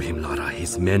follow him, Lara.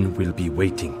 His men will be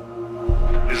waiting.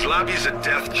 His lobby's a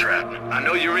death trap. I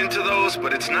know you're into those,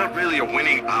 but it's not really a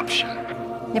winning option.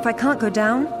 If I can't go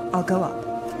down, I'll go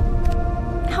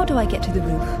up. How do I get to the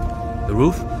roof? The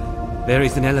roof? There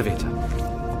is an elevator.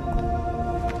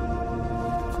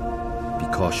 Be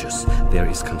cautious. There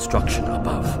is construction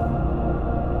above.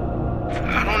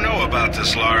 I don't know about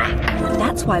this, Lara.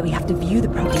 That's why we have to view the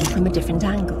problem from a different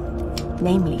angle.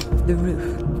 Namely, the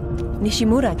roof.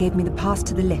 Nishimura gave me the pass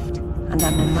to the lift, and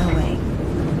I'm on my way.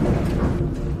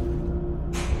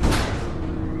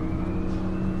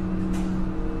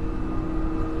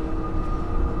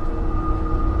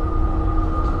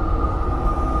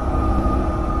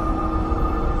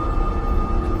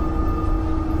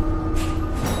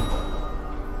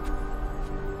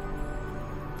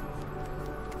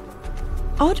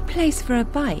 Odd place for a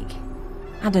bike.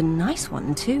 And a nice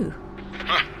one, too.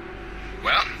 Huh.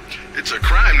 Well, it's a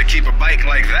crime to keep a bike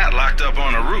like that locked up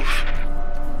on a roof.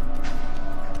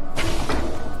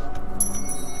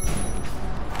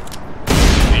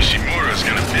 Nishimura's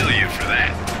gonna bill you for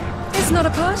that. It's not a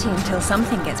party until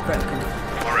something gets broken.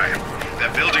 All right.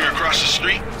 That building across the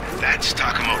street, that's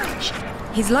Takamoto's.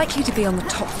 He's likely to be on the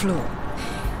top floor.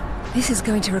 This is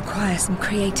going to require some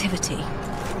creativity.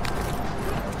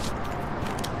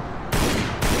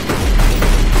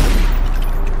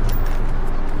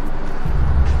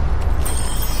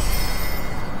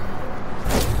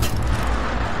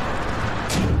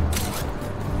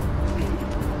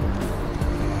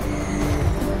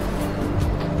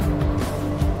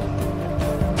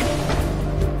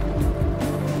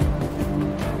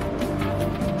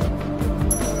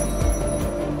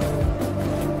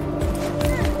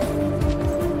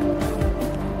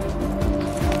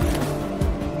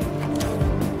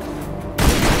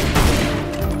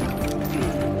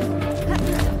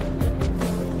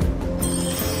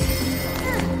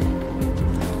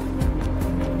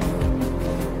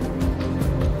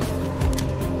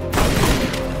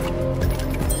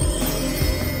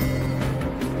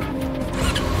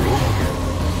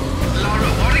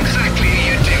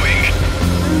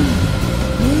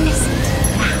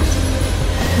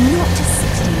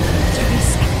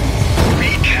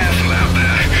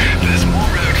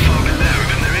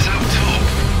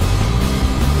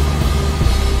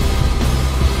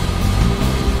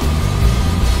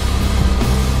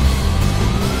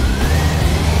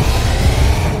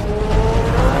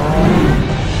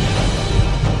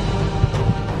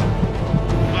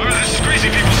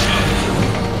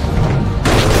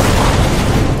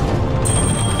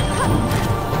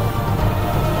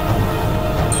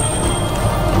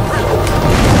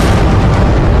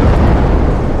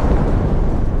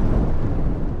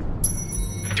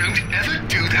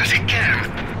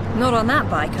 Not on that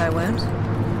bike, I won't.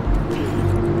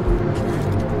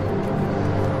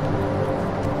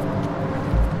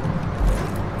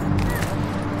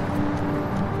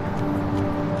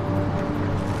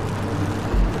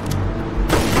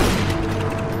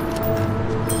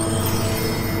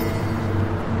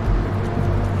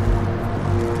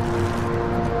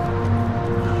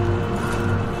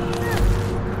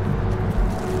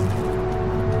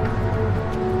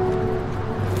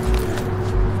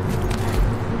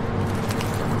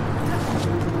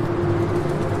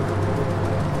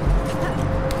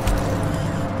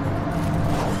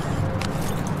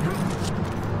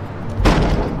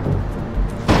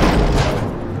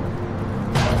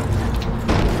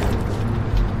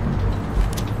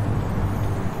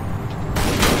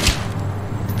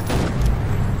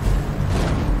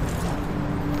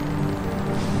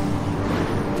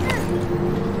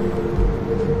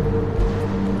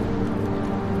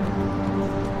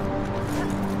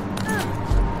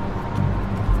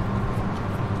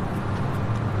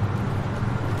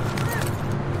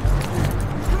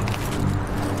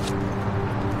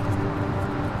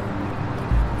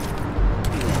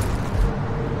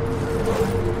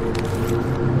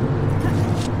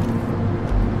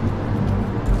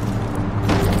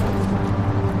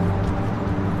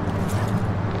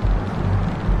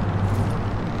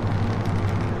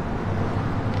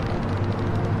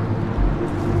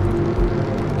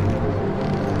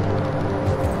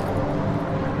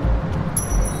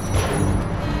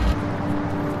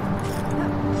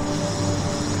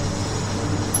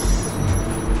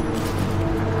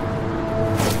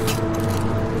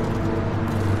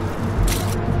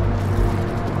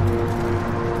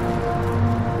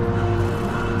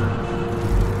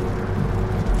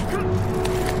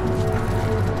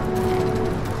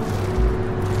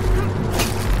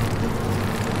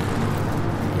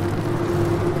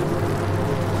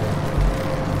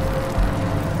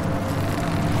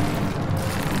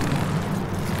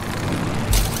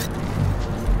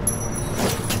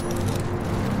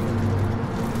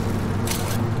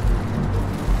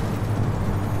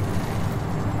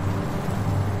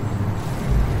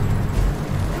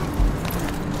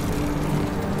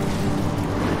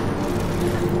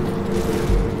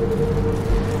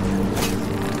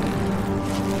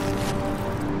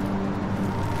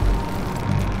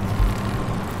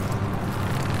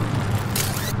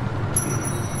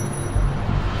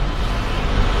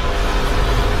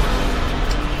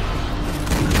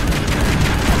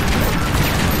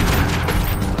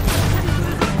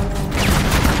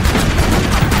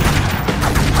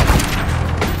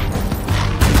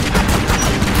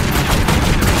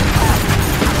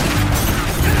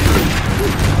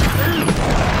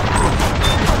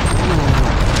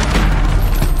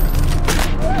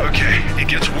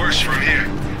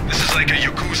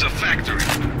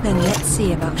 Then let's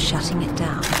see about shutting it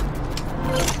down.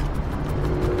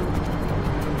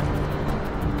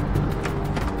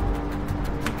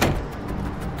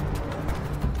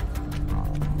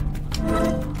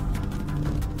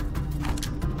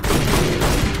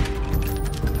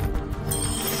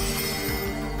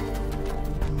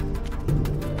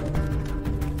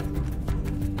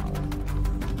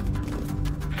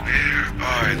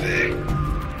 Are they?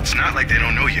 It's not like they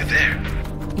don't know you're there.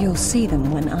 You'll see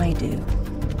them when I do.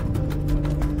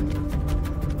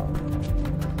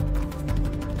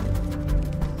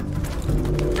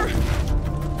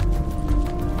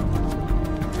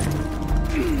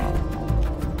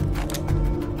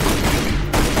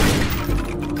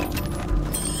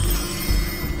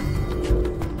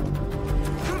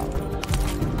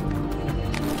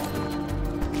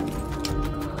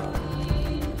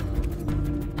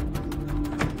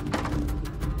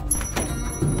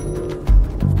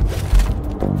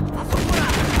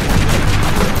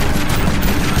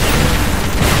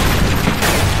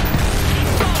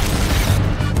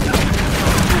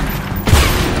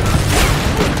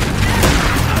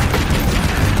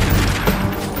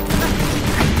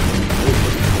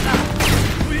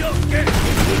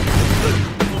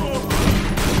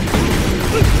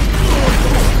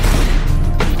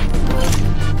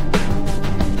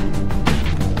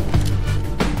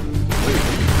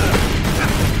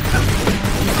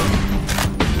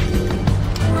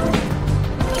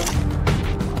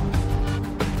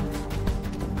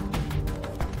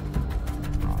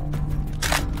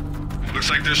 Looks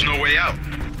like there's no way out.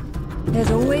 There's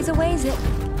always a ways it.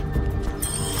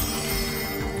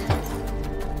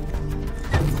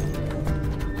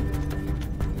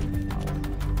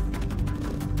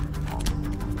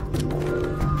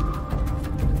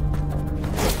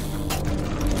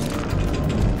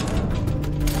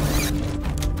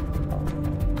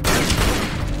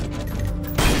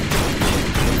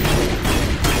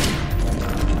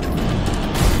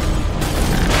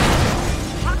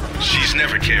 She's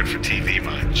never cared for TV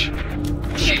much.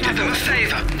 She did them a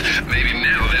favor. Maybe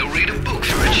now they'll read a book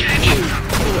for a change.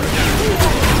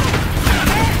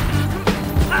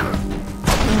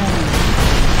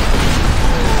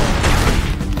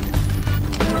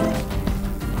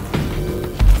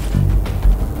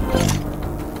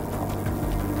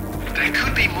 There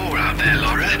could be more out there,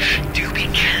 Laura. Do be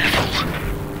careful.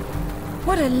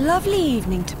 What a lovely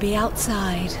evening to be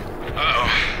outside.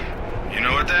 Uh-oh. You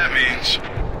know what that means.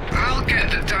 I'll get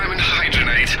the diamond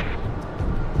hydronate.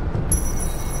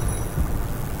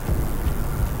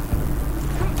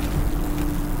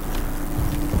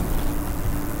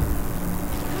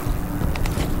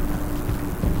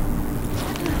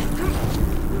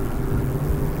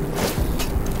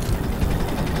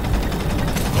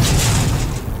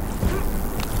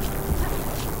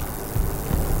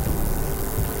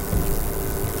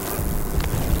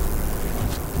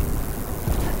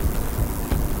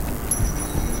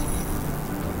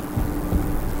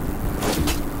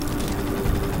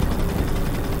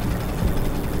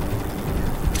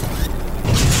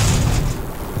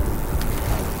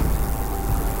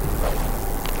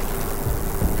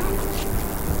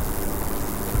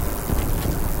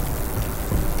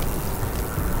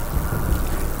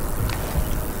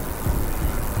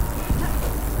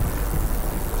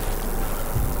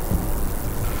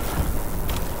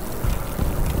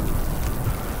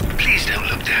 Please don't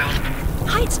look down.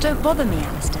 Heights don't bother me,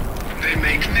 Alistair. They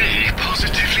make me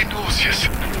positively nauseous.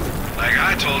 Like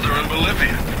I told her in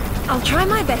Bolivia. I'll try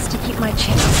my best to keep my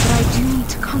chin up, but I do need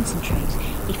to concentrate,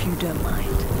 if you don't mind.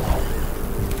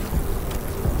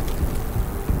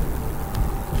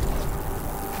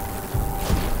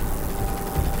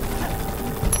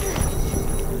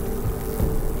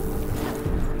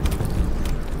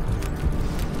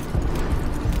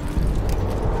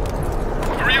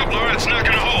 Hurry up, Laura. It's not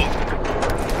gonna hold.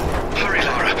 Hurry,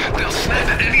 Laura. They'll snap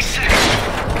at any second.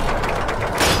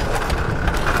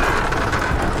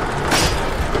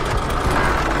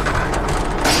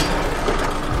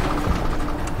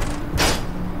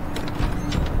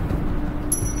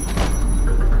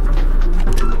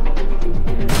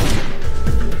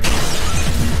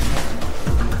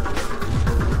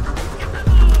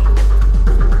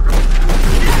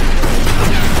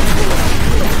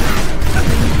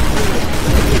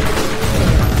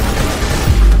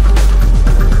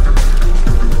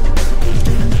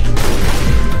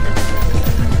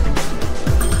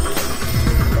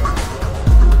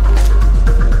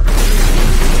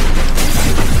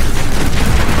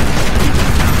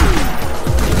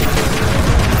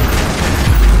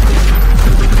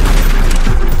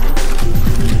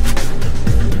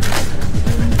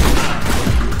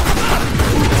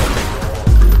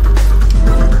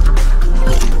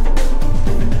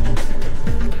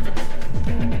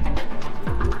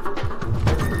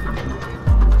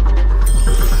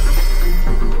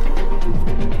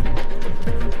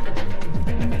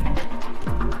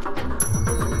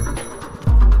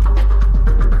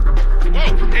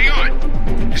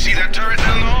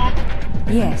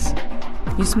 Yes.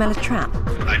 You smell a trap?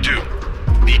 I do.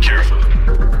 Be careful.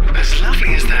 As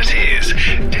lovely as that is,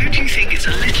 don't you think it's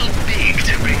a little big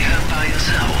to bring her by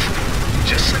yourself?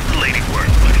 Just let the lady work,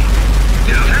 buddy.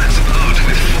 Now that's art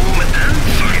with form and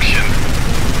function.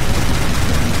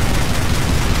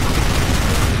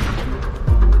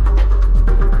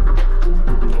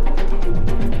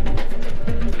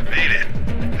 Made it.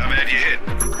 How bad you hit?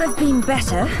 I've been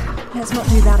better. Let's not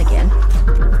do that again.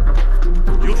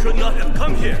 You should not have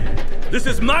come here. This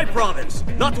is my province,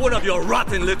 not one of your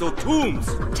rotten little tombs.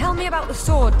 Tell me about the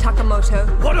sword, Takamoto.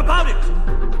 What about it?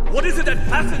 What is it that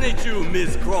fascinates you,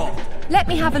 Ms. Croft? Let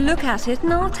me have a look at it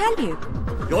and I'll tell you.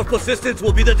 Your persistence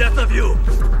will be the death of you.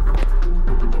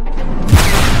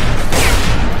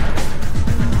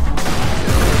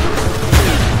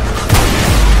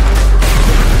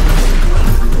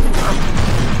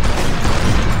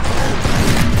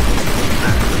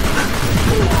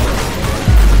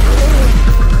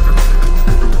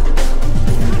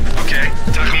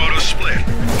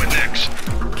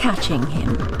 Catching him.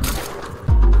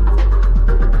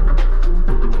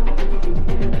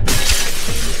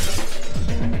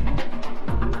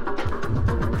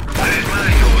 I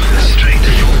admire your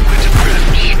straightforward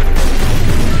approach.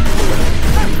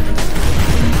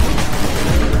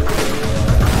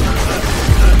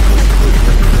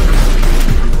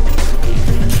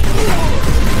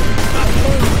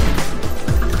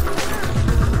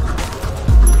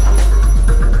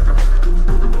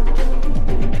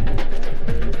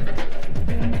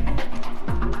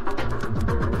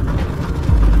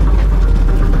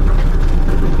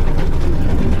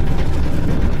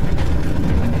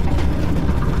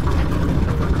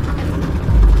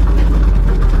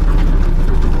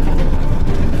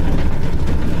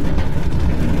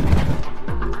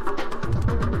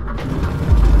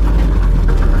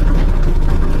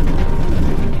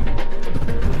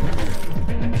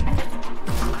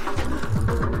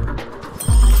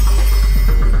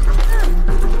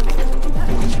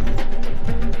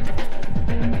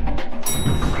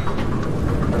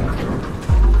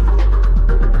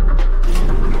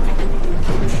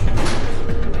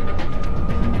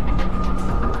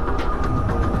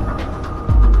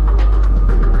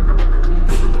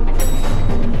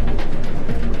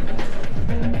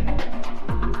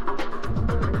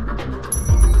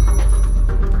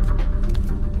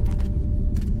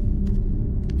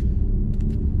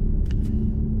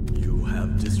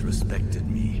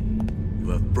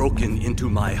 Broken into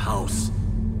my house.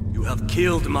 You have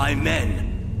killed my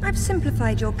men. I've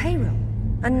simplified your payroll.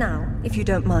 And now, if you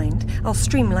don't mind, I'll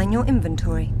streamline your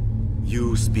inventory.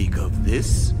 You speak of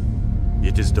this?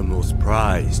 It is the most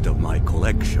prized of my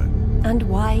collection. And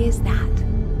why is that?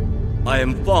 I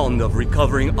am fond of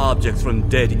recovering objects from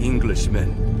dead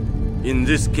Englishmen. In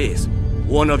this case,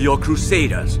 one of your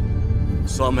crusaders.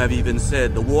 Some have even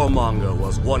said the warmonger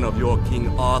was one of your King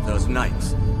Arthur's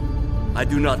knights. I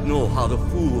do not know how the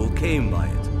fool came by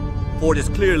it, for it is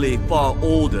clearly far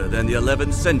older than the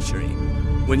 11th century,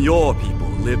 when your people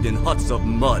lived in huts of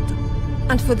mud.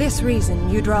 And for this reason,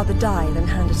 you'd rather die than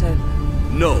hand it over?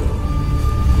 No.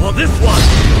 For this one!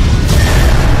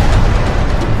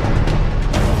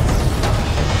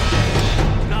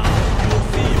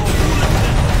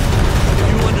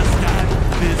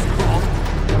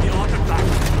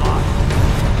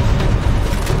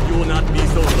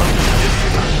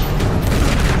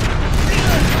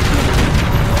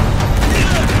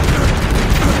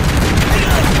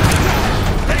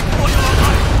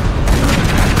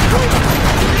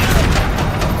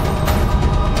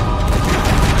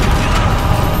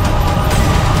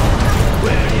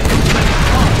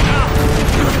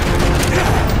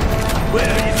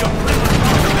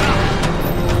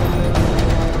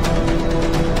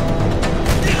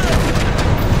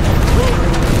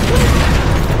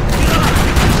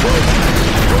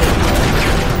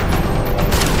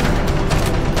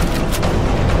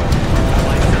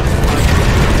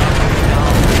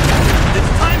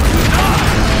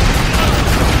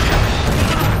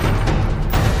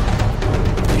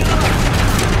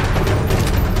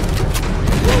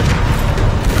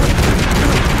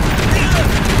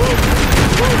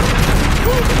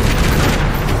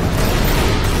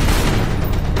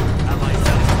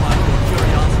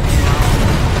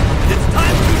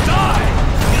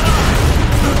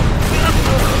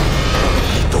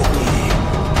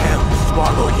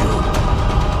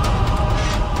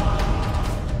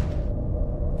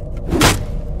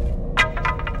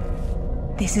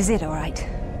 This is it, all right.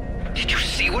 Did you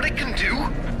see what it can do?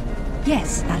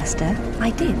 Yes, Alistair, I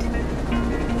did.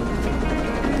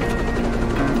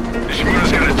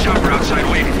 Shimoda's got a chopper outside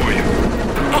waiting for you.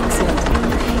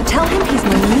 Excellent. Tell him he's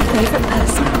my new favorite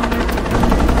person.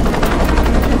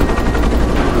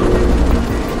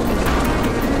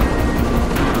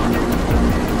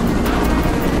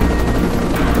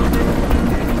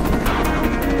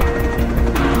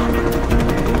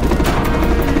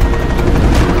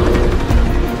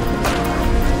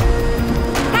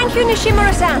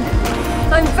 Yoshimura-san,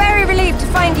 I'm very relieved to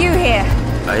find you here.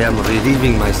 I am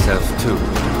relieving myself too.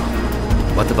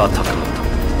 What about Takamoto?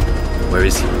 Where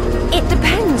is he? It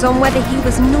depends on whether he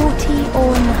was naughty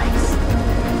or nice.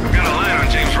 I've got a line on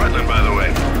James Rutland, by the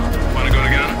way. Want to go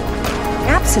together?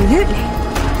 Absolutely.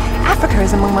 Africa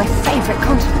is among my favorite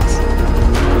continents.